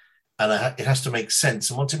and it has to make sense.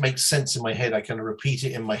 And once it makes sense in my head, I can repeat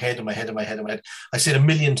it in my head, in my head, in my head, in my head. I say it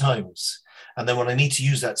 1,000,000 times. And then when I need to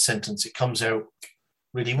use that sentence, it comes out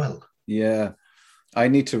really well. Yeah. I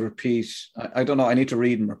need to repeat. I don't know. I need to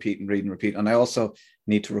read and repeat and read and repeat. And I also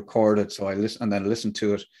need to record it. So I listen and then listen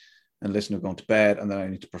to it and listen to going to bed. And then I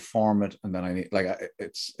need to perform it. And then I need, like,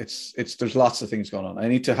 there's lots of things going on. I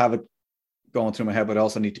need to have it going through my head, but I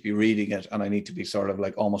also need to be reading it. And I need to be sort of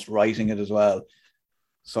like almost writing it as well.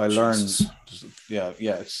 So I learned,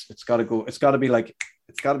 it's got to go. It's got to be like,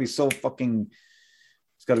 it's got to be so fucking,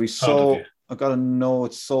 it's got to be so, I've got to know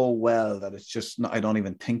it so well that it's just not, I don't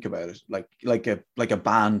even think about it. Like a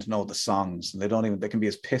band know the songs and they can be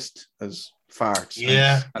as pissed as farts.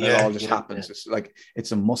 And it all just happens. Yeah. It's like,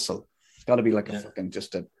 it's a muscle. It's got to be like a fucking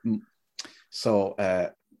just a, so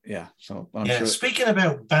So I'm sure. Speaking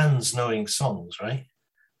about bands knowing songs, right?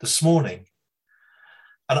 This morning,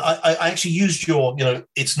 and I actually used your,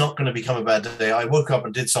 it's not going to become a bad day. I woke up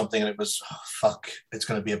and did something and it was, it's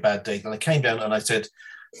going to be a bad day. And I came down and I said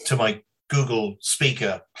to my Google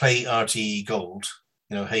speaker, play RTE Gold,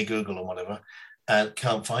 hey Google or whatever, and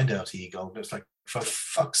can't find RTE Gold. It's like, for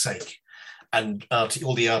fuck's sake. And all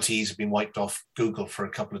the RTEs have been wiped off Google for a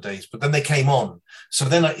couple of days, but then they came on. So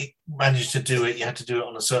then I managed to do it. You had to do it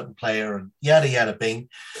on a certain player and yada, yada, bing.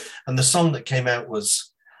 And the song that came out was,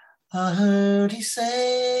 I heard he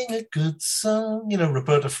sang a good song,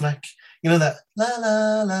 Roberta Flack, that la,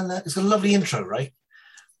 la, la, la. It's a lovely intro, right?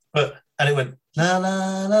 And it went, la,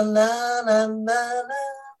 la, la, la, la, la, la,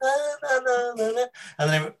 la, la, la, la. And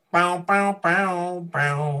then it went, bow, bow, bow,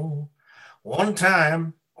 bow. One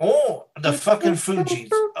time, the fucking Fugees.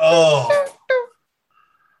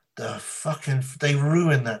 They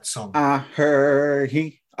ruined that song. I heard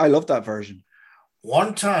I love that version.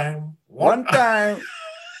 One time.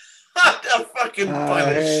 A fucking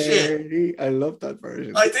pile of shit. I love that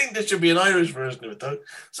version. I think there should be an Irish version of it, though.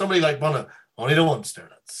 Somebody like Bunga, only the once there,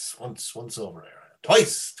 lads. Once over there.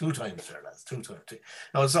 Twice, 2 times there, lads. 2 times.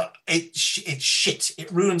 No, it's shit.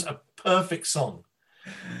 It ruins a perfect song.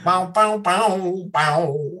 Bow, bow, bow,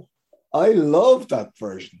 bow. I love that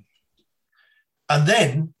version. And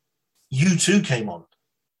then U2 came on.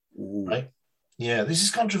 Ooh. Right? Yeah, this is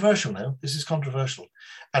controversial now.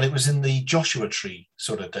 And it was in the Joshua Tree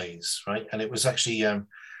sort of days, right? And it was actually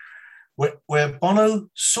where Bono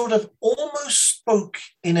sort of almost spoke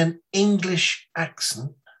in an English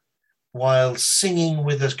accent, while singing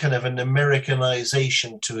with a kind of an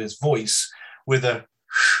Americanization to his voice with a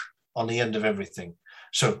on the end of everything.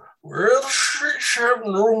 So, well, the streets have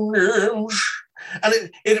no names.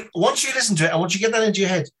 And it once you listen to it, and once you get that into your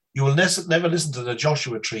head, you will never listen to the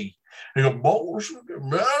Joshua Tree. You go, man,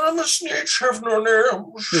 and the snakes have no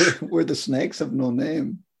names. Where the snakes have no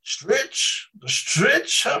name. The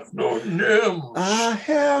streets have no names. I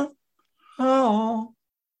have.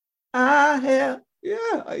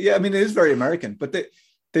 Yeah. I mean, it is very American, but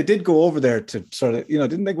they did go over there to sort of,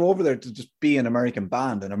 didn't they go over there to just be an American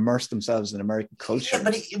band and immerse themselves in American culture? Yeah,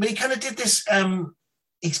 but he kind of did this.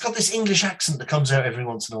 He's got this English accent that comes out every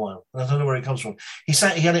once in a while. I don't know where it comes from. He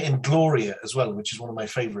had it in Gloria as well, which is one of my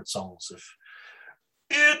favourite songs of.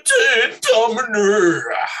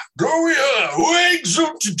 Gloria wakes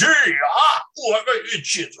up today. What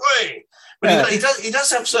itches, hey. But he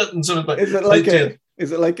does have certain sort of like. Is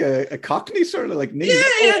it like a Cockney sort of like?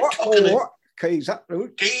 Geezer.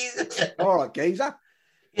 All right, geezer.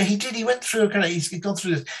 Yeah, he did. He went through he's gone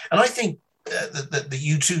through this, and I think that the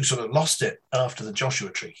U2 sort of lost it after the Joshua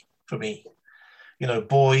Tree for me.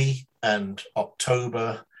 Boy and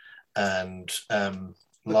October and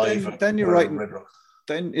Live. Then you're writing.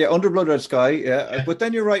 Then Under Blood Red Sky. Yeah, but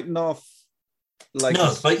then you're writing off.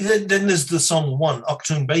 But then there's the song One,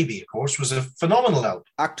 Achtung Baby, of course, was a phenomenal album.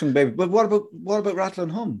 Achtung Baby, but what about Rattle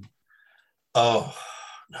and Hum? Oh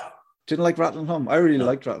no, didn't like Rattle and Hum. I really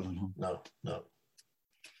liked Rattle and Hum.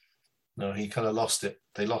 No, he kind of lost it.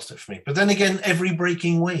 They lost it for me. But then again, Every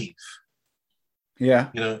Breaking Wave. Yeah.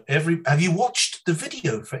 Have you watched the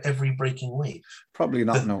video for Every Breaking Wave? Probably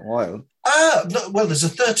not in a while. No, well, there's a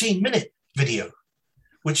 13-minute video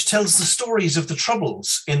which tells the stories of the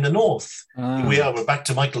Troubles in the North. We're back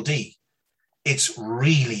to Michael D. It's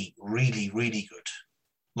really, really, really good.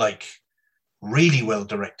 Like, really well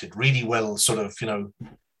directed, really well sort of,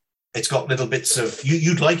 it's got little bits of,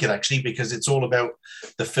 you'd like it actually, because it's all about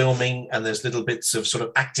the filming and there's little bits of sort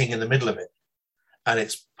of acting in the middle of it. And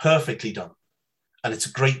it's perfectly done. And it's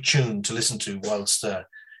a great tune to listen to whilst, And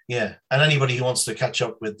anybody who wants to catch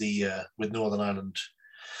up with with Northern Ireland,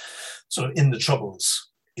 sort of in the Troubles,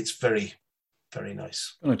 it's very, very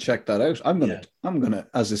nice. I'm going to check that out. I'm going to,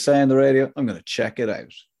 as they say on the radio, I'm going to check it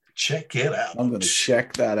out. Check it out. I'm going to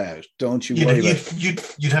check that out. Don't you worry about it.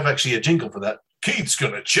 You'd have actually a jingle for that. Keith's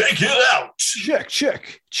going to check it out.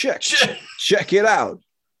 Check it out.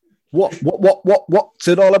 What's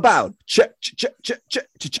it all about? Check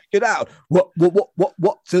it out.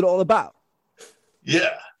 What's it all about?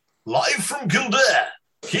 Yeah. Live from Kildare.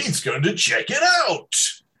 Keith's going to check it out.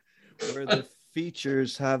 Where the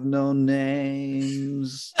features have no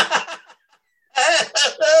names.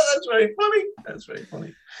 That's very funny. Very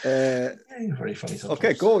funny. Sometimes.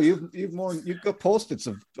 Okay, go. You've got post-its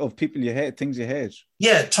of people you hate, things you hate.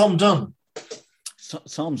 Yeah, Tom Dunn.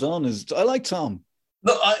 Tom Dunn is. I like Tom.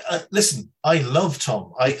 No, I listen. I love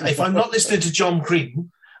Tom. If I'm not listening to John Creedon,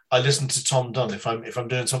 I listen to Tom Dunn. If I'm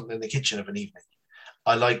doing something in the kitchen of an evening,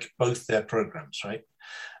 I like both their programs. Right.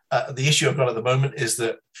 The issue I've got at the moment is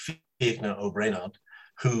that Fiachna O'Brainard,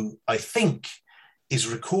 who I think is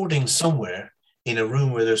recording somewhere in a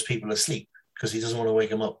room where there's people asleep because he doesn't want to wake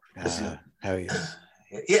them up. How he is.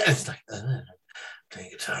 Yeah, it's like playing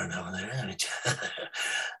guitar now and then.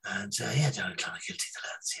 And down kind of guilty to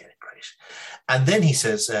that. Yeah, great. And then he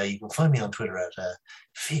says, you can find me on Twitter at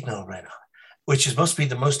Fiachna O'Brainard, which must be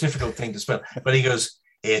the most difficult thing to spell. But he goes,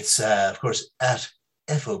 it's, of course, at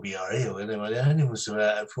FOBRAO. And it was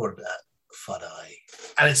for Fadai.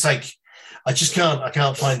 And it's like, I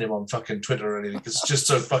can't find him on fucking Twitter or anything because it's just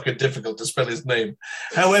so fucking difficult to spell his name.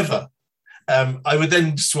 However, I would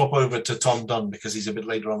then swap over to Tom Dunn because he's a bit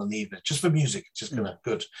later on in the evening, just for music. It's just kind of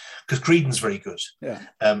good because Creedon's very good. Yeah.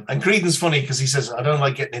 And Creedon's funny because he says, I don't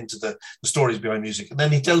like getting into the stories behind music. And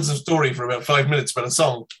then he tells a story for about 5 minutes about a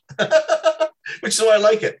song, which is why I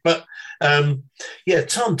like it. But Tom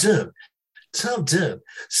Dunn,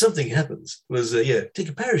 Something Happens was, Take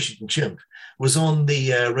a Parachute and Jump, was on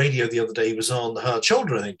the radio the other day. He was on the Hard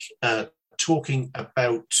Shoulder, I think, talking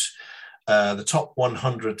about the top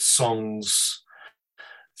 100 songs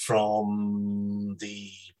from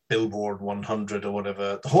the Billboard 100 or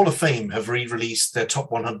whatever. The Hall of Fame have re-released their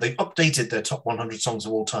top 100. They've updated their top 100 songs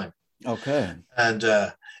of all time. Okay. And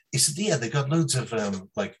he said, they got loads of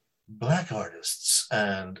like Black artists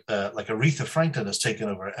and like Aretha Franklin has taken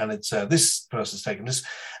over, and it's this person's taken this,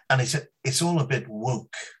 and he said it's all a bit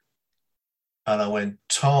woke. And I went,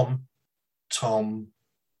 Tom,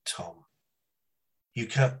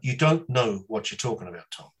 you don't know what you're talking about,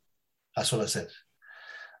 Tom. That's what I said.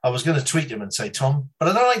 I was going to tweet him and say, Tom, but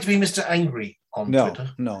I don't like to be Mr. Angry on No,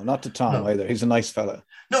 Twitter. no, not to Tom No. either. He's a nice fella.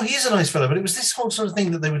 No, he is a nice fellow, but it was this whole sort of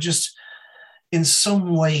thing that they were just in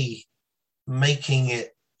some way making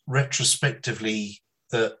it retrospectively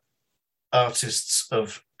that artists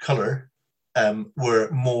of color were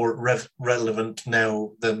more relevant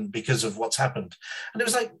now than because of what's happened. And it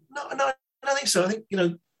was like, no, I don't think so. I think,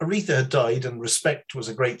 Aretha had died and Respect was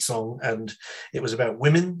a great song and it was about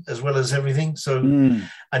women as well as everything. So,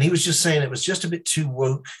 and he was just saying it was just a bit too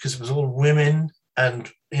woke because it was all women. And,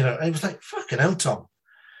 it was like, fucking hell, Tom.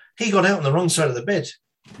 He got out on the wrong side of the bed.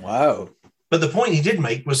 Wow. But the point he did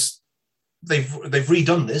make was they've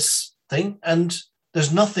redone this thing and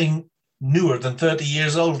there's nothing newer than 30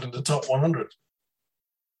 years old in the top 100.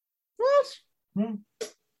 What?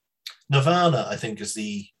 Nirvana, I think, is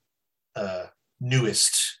the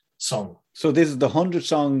newest song. So this is the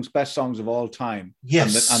 100 best songs of all time.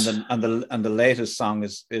 Yes. And the latest song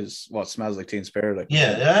is what Smells Like Teen Spirit. Like,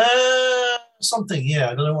 yeah. Something.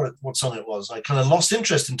 Yeah. I don't know what song it was. I kind of lost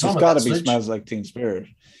interest in Tom. It's got to be Smells Like Teen Spirit.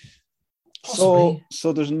 Possibly.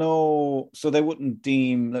 So there's no, so they wouldn't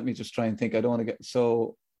deem, let me just try and think. I don't want to get,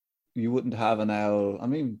 so you wouldn't have an owl.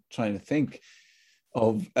 I'm even trying to think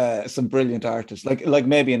of some brilliant artists, like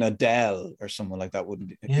maybe an Adele or someone like that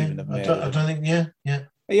wouldn't even have made I don't think, yeah.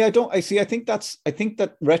 I think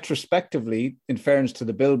that retrospectively, in fairness to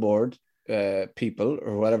the Billboard people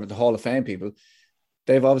or whatever, the Hall of Fame people,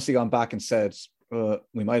 they've obviously gone back and said,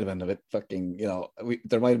 we might have been a bit fucking,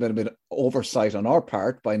 there might have been a bit of oversight on our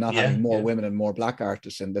part by not having more women and more black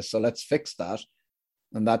artists in this. So let's fix that.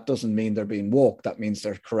 And that doesn't mean they're being woke. That means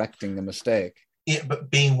they're correcting a mistake. Yeah, but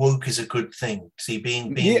being woke is a good thing. See,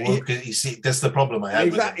 being woke, you see, that's the problem I have.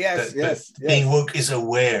 Exactly. Yes. Being woke is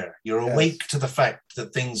aware. You're awake to the fact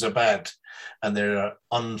that things are bad and there are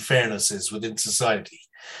unfairnesses within society.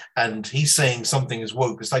 And he's saying something is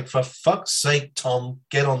woke. It's like, for fuck's sake, Tom,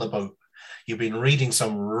 get on the boat. You've been reading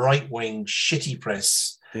some right-wing shitty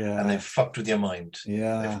press and they've fucked with your mind.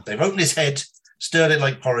 Yeah. They've opened his head, stirred it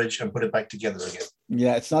like porridge and put it back together again.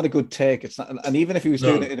 Yeah, it's not a good take. It's not, and even if he was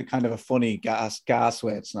doing it in a kind of a funny gas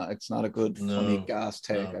way, it's not a good funny gas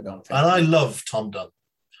take. I don't think. And I love Tom Dunn.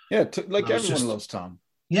 Yeah, everyone loves Tom.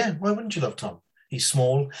 Yeah, why wouldn't you love Tom? He's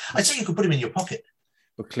small. I'd say you could put him in your pocket.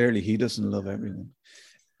 But clearly, he doesn't love everyone.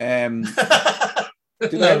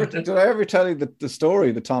 Did I ever tell you the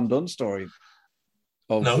story, the Tom Dunn story?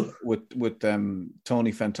 No. With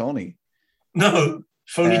Tony Fentoni. No.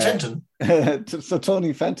 Phony Tenton. So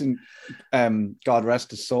Tony Fenton, God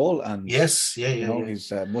rest his soul, and yes,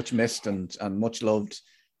 he's much missed and much loved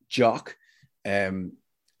jock, and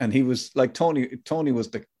he was like Tony was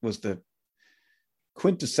the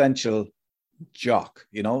quintessential jock,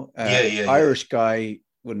 Irish guy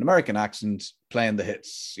with an American accent playing the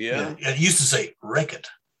hits. Yeah. He used to say record.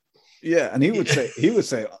 Yeah, and he would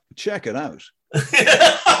say check it out.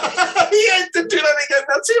 Yeah, to do that again.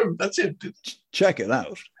 That's him. Check it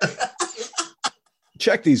out.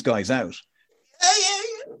 Check these guys out.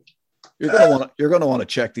 Yeah. You're gonna want to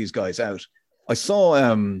check these guys out. I saw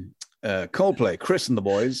Coldplay, Chris and the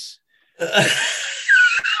boys.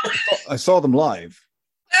 I saw them live.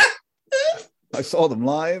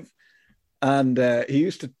 And he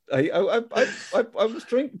used to. I was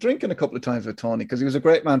drinking a couple of times with Tony because he was a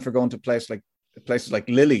great man for going to places like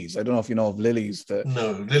Lily's. I don't know if you know of Lily's.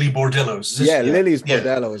 No, Lily Bordello's. Lily's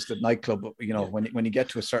Bordello is the nightclub. When you get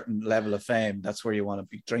to a certain level of fame, that's where you want to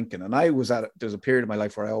be drinking. And there's a period of my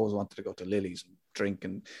life where I always wanted to go to Lily's and drink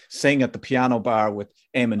and sing at the piano bar with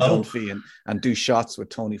Eamon Dunphy and do shots with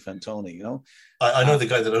Tony Fentoni. I know the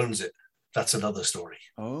guy that owns it. That's another story.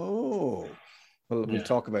 Oh, well, we'll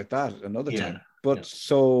talk about that another time. But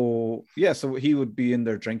so he would be in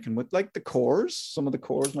there drinking with like the Coors, some of the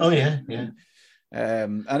Coors.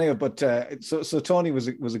 Anyway, but so Tony was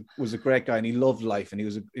a great guy and he loved life and he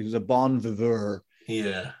was a bon viveur.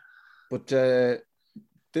 Yeah. But this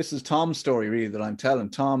is Tom's story really that I'm telling.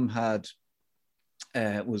 Tom had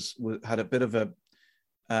had a bit of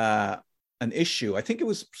an issue. I think it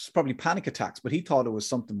was probably panic attacks, but he thought it was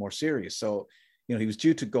something more serious. So he was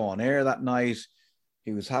due to go on air that night.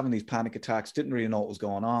 He was having these panic attacks. Didn't really know what was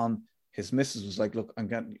going on. His missus was like, "Look,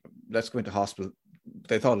 let's go into hospital."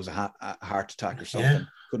 They thought it was a heart attack or something. Yeah.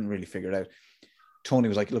 Couldn't really figure it out. Tony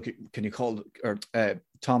was like, "Look, can you call?" Or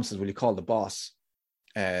Tom says, "Will you call the boss?"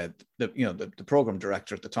 The program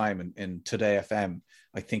director at the time in Today FM.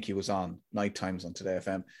 I think he was on night times on Today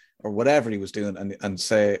FM or whatever he was doing, and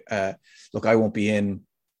say, "Look, I won't be in.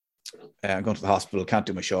 I'm going to the hospital. Can't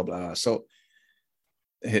do my show." Blah blah. So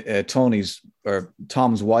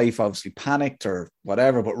Tom's wife obviously panicked or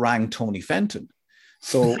whatever, but rang Tony Fenton.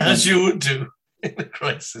 So as you would do. in a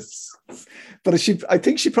crisis. But I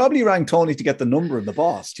think she probably rang Tony to get the number of the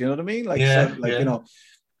boss. Do you know what I mean? Like, Yeah, so, like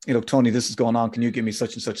you know, Tony, this is going on. Can you give me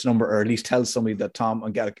such and such number, or at least tell somebody that Tom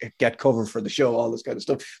and get cover for the show, all this kind of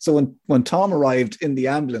stuff. So when Tom arrived in the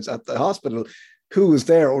ambulance at the hospital, who was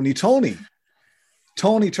there? Only Tony.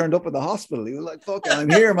 Tony turned up at the hospital. He was like, fucking, I'm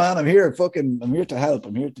here, man. I'm here to help.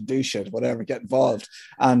 I'm here to do shit, whatever, get involved.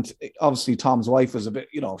 And obviously Tom's wife was a bit,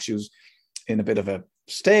 you know, she was in a bit of a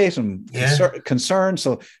state and concerned.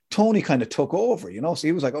 So Tony kind of took over, you know. So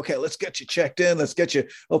he was like, okay, let's get you checked in. Let's get you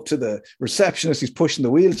up to the receptionist. He's pushing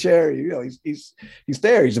the wheelchair. You know, he's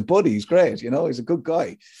there. He's a buddy. He's great. You know, he's a good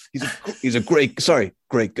guy. He's a great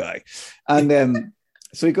guy. And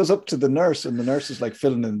so he goes up to the nurse, and the nurse is like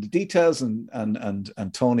filling in the details, and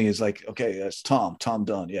Tony is like, okay, it's Tom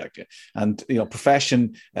Dunn, yeah. And you know,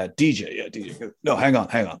 profession, DJ, yeah, DJ. No, hang on,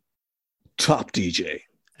 top DJ.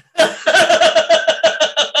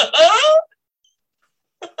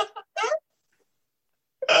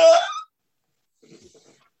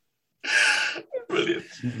 Brilliant.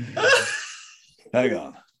 Hang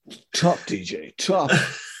on, top DJ, top.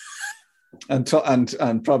 And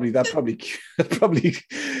probably that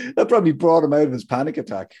brought him out of his panic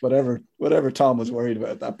attack. Whatever Tom was worried about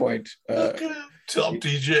at that point. Top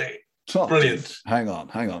DJ. Top Brilliant.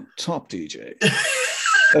 DJ. Hang on. Top DJ.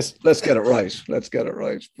 let's get it right. Let's get it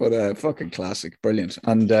right. But fucking classic, brilliant.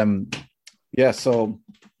 And yeah, so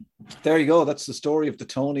there you go. That's the story of the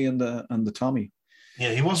Tony and the Tommy.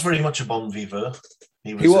 Yeah, he was very much a bon vivant.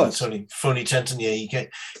 He was. Tony Tenton. Yeah, he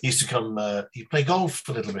used to come. He played golf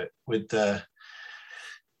a little bit with the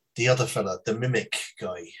other fella, the mimic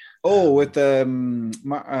guy. Oh, with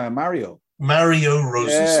Mario. Mario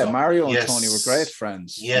Rosenstock. Yeah, Mario and Tony were great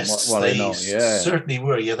friends. Yes, what they I know. Yeah, certainly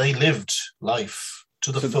were. Yeah, they lived life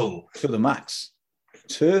to the full, to the max,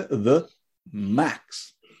 to the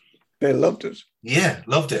max. They loved it. Yeah,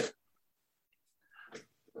 loved it.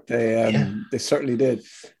 They certainly did.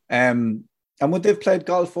 And would they have played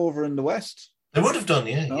golf over in the West? They would have done,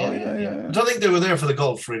 yeah. I don't think they were there for the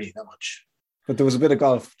golf really that much. But there was a bit of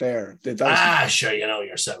golf there. Sure, you know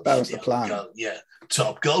yourself. That was the plan.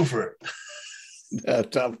 Top golfer.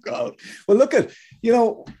 Top golf. Well, look at, you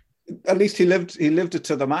know, at least he lived it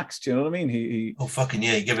to the max. Do you know what I mean? He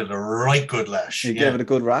gave it a right good lash. He gave it a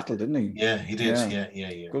good rattle, didn't he? Yeah, he did.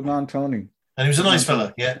 Yeah. Good man, Tony. And he was a nice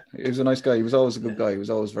fella. Yeah, he was a nice guy. He was always a good guy. He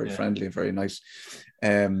was always very friendly and very nice. He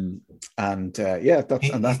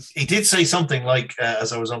did say something like,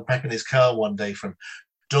 as I was unpacking his car one day, from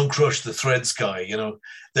 "Don't crush the threads, guy." You know,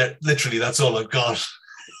 that literally that's all I've got.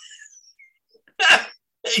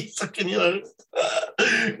 He's fucking, you know,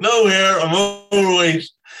 no hair. I'm overweight.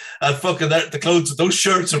 And fucking the clothes, those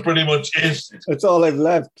shirts are pretty much it. That's all I've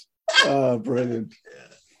left. Oh, brilliant.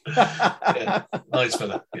 Yeah. Nice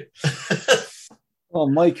fella. Yeah. Oh,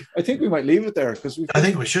 Mike, I think we might leave it there because I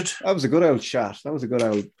think we should. That was a good old chat.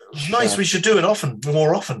 Nice. We should do it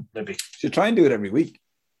more often, maybe. Should try and do it every week.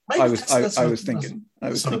 Maybe I was thinking.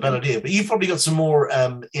 That's not a bad idea. But you've probably got some more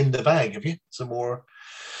in the bag, have you? Some more.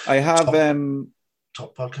 I have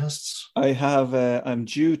top podcasts. I have. I'm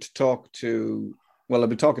due to talk to. Well, I've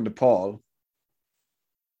been talking to Paul.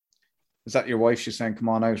 Is that your wife? She's saying, "Come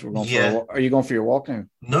on out. We're going for a walk." Are you going for your walk now?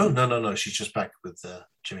 No. She's just back with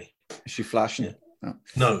Jimmy. Is she flashing? Yeah.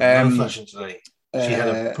 No flashing today. She had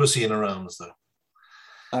a pussy in her arms, though.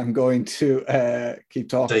 I'm going to keep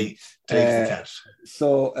talking. Dave the cat.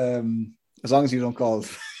 So, as long as you don't call,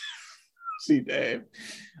 see Dave,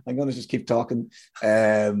 I'm going to just keep talking.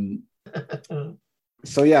 So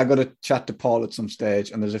yeah, I'm going to chat to Paul at some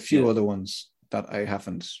stage, and there's a few other ones that I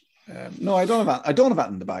haven't. No, I don't have that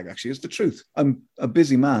in the bag. Actually, it's the truth. I'm a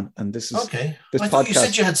busy man, and this is okay. This I thought you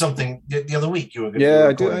said you had something the other week. You were going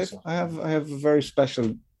I do. I have a very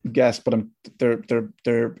special guest, but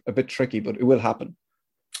they're a bit tricky, but it will happen.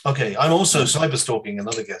 Okay, I'm also cyber stalking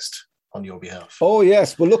another guest on your behalf. Oh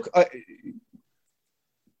yes, well look, I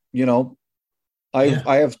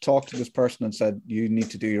have talked to this person and said you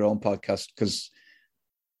need to do your own podcast because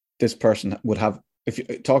this person would have. If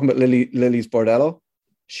you're talking about Lily's Bordello.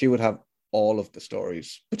 She would have all of the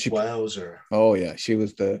stories. But wowzer. Oh yeah, she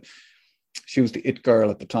was the it girl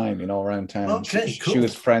at the time, you know, around town. Okay, cool. She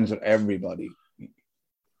was friends with everybody.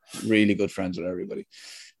 Really good friends with everybody.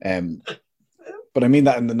 But I mean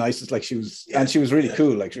that in the nicest, like she was really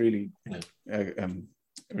cool, like really a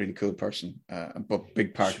really cool person. But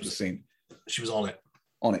big part of the scene. She was on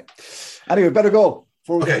it. Anyway, better go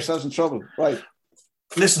before we get ourselves in trouble. Right.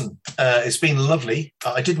 Listen, it's been lovely.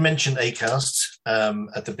 I did mention Acast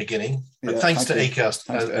at the beginning, but thanks to Acast,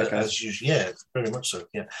 as usual. Yeah, very much so.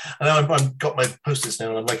 Yeah, and I've got my post-its now,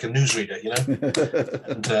 and I'm like a newsreader, you know.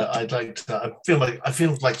 And I'd like to. I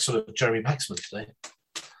feel like sort of Jeremy Paxman today.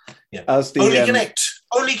 Yeah.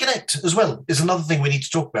 Only Connect as well is another thing we need to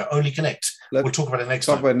talk about. Only Connect. We'll talk about it next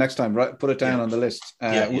time. Talk about it next time. Right, put it down on the list.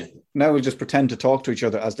 Now we'll just pretend to talk to each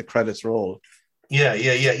other as the credits roll.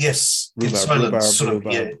 Yes. In silence, sort of.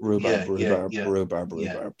 Yeah.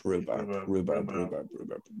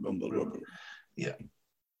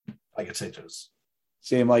 Like potatoes.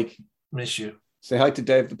 See you, Mike. Miss you. Say hi to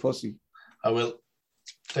Dave the Pussy. I will.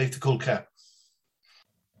 Dave the Cool Cat.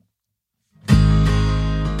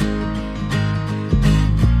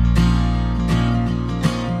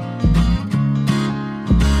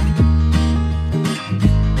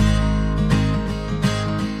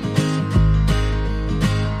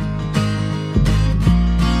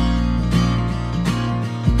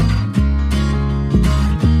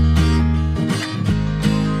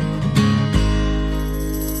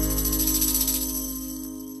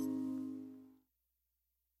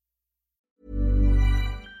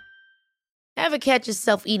 Ever catch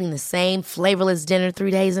yourself eating the same flavorless dinner 3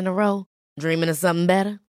 days in a row? Dreaming of something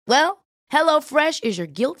better? Well, HelloFresh is your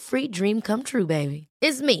guilt-free dream come true, baby.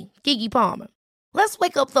 It's me, Keke Palmer. Let's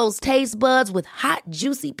wake up those taste buds with hot,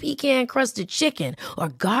 juicy pecan-crusted chicken or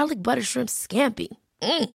garlic butter shrimp scampi.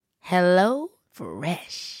 Hello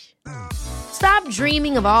Fresh. Stop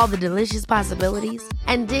dreaming of all the delicious possibilities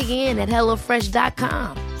and dig in at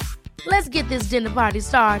HelloFresh.com. Let's get this dinner party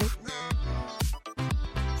started.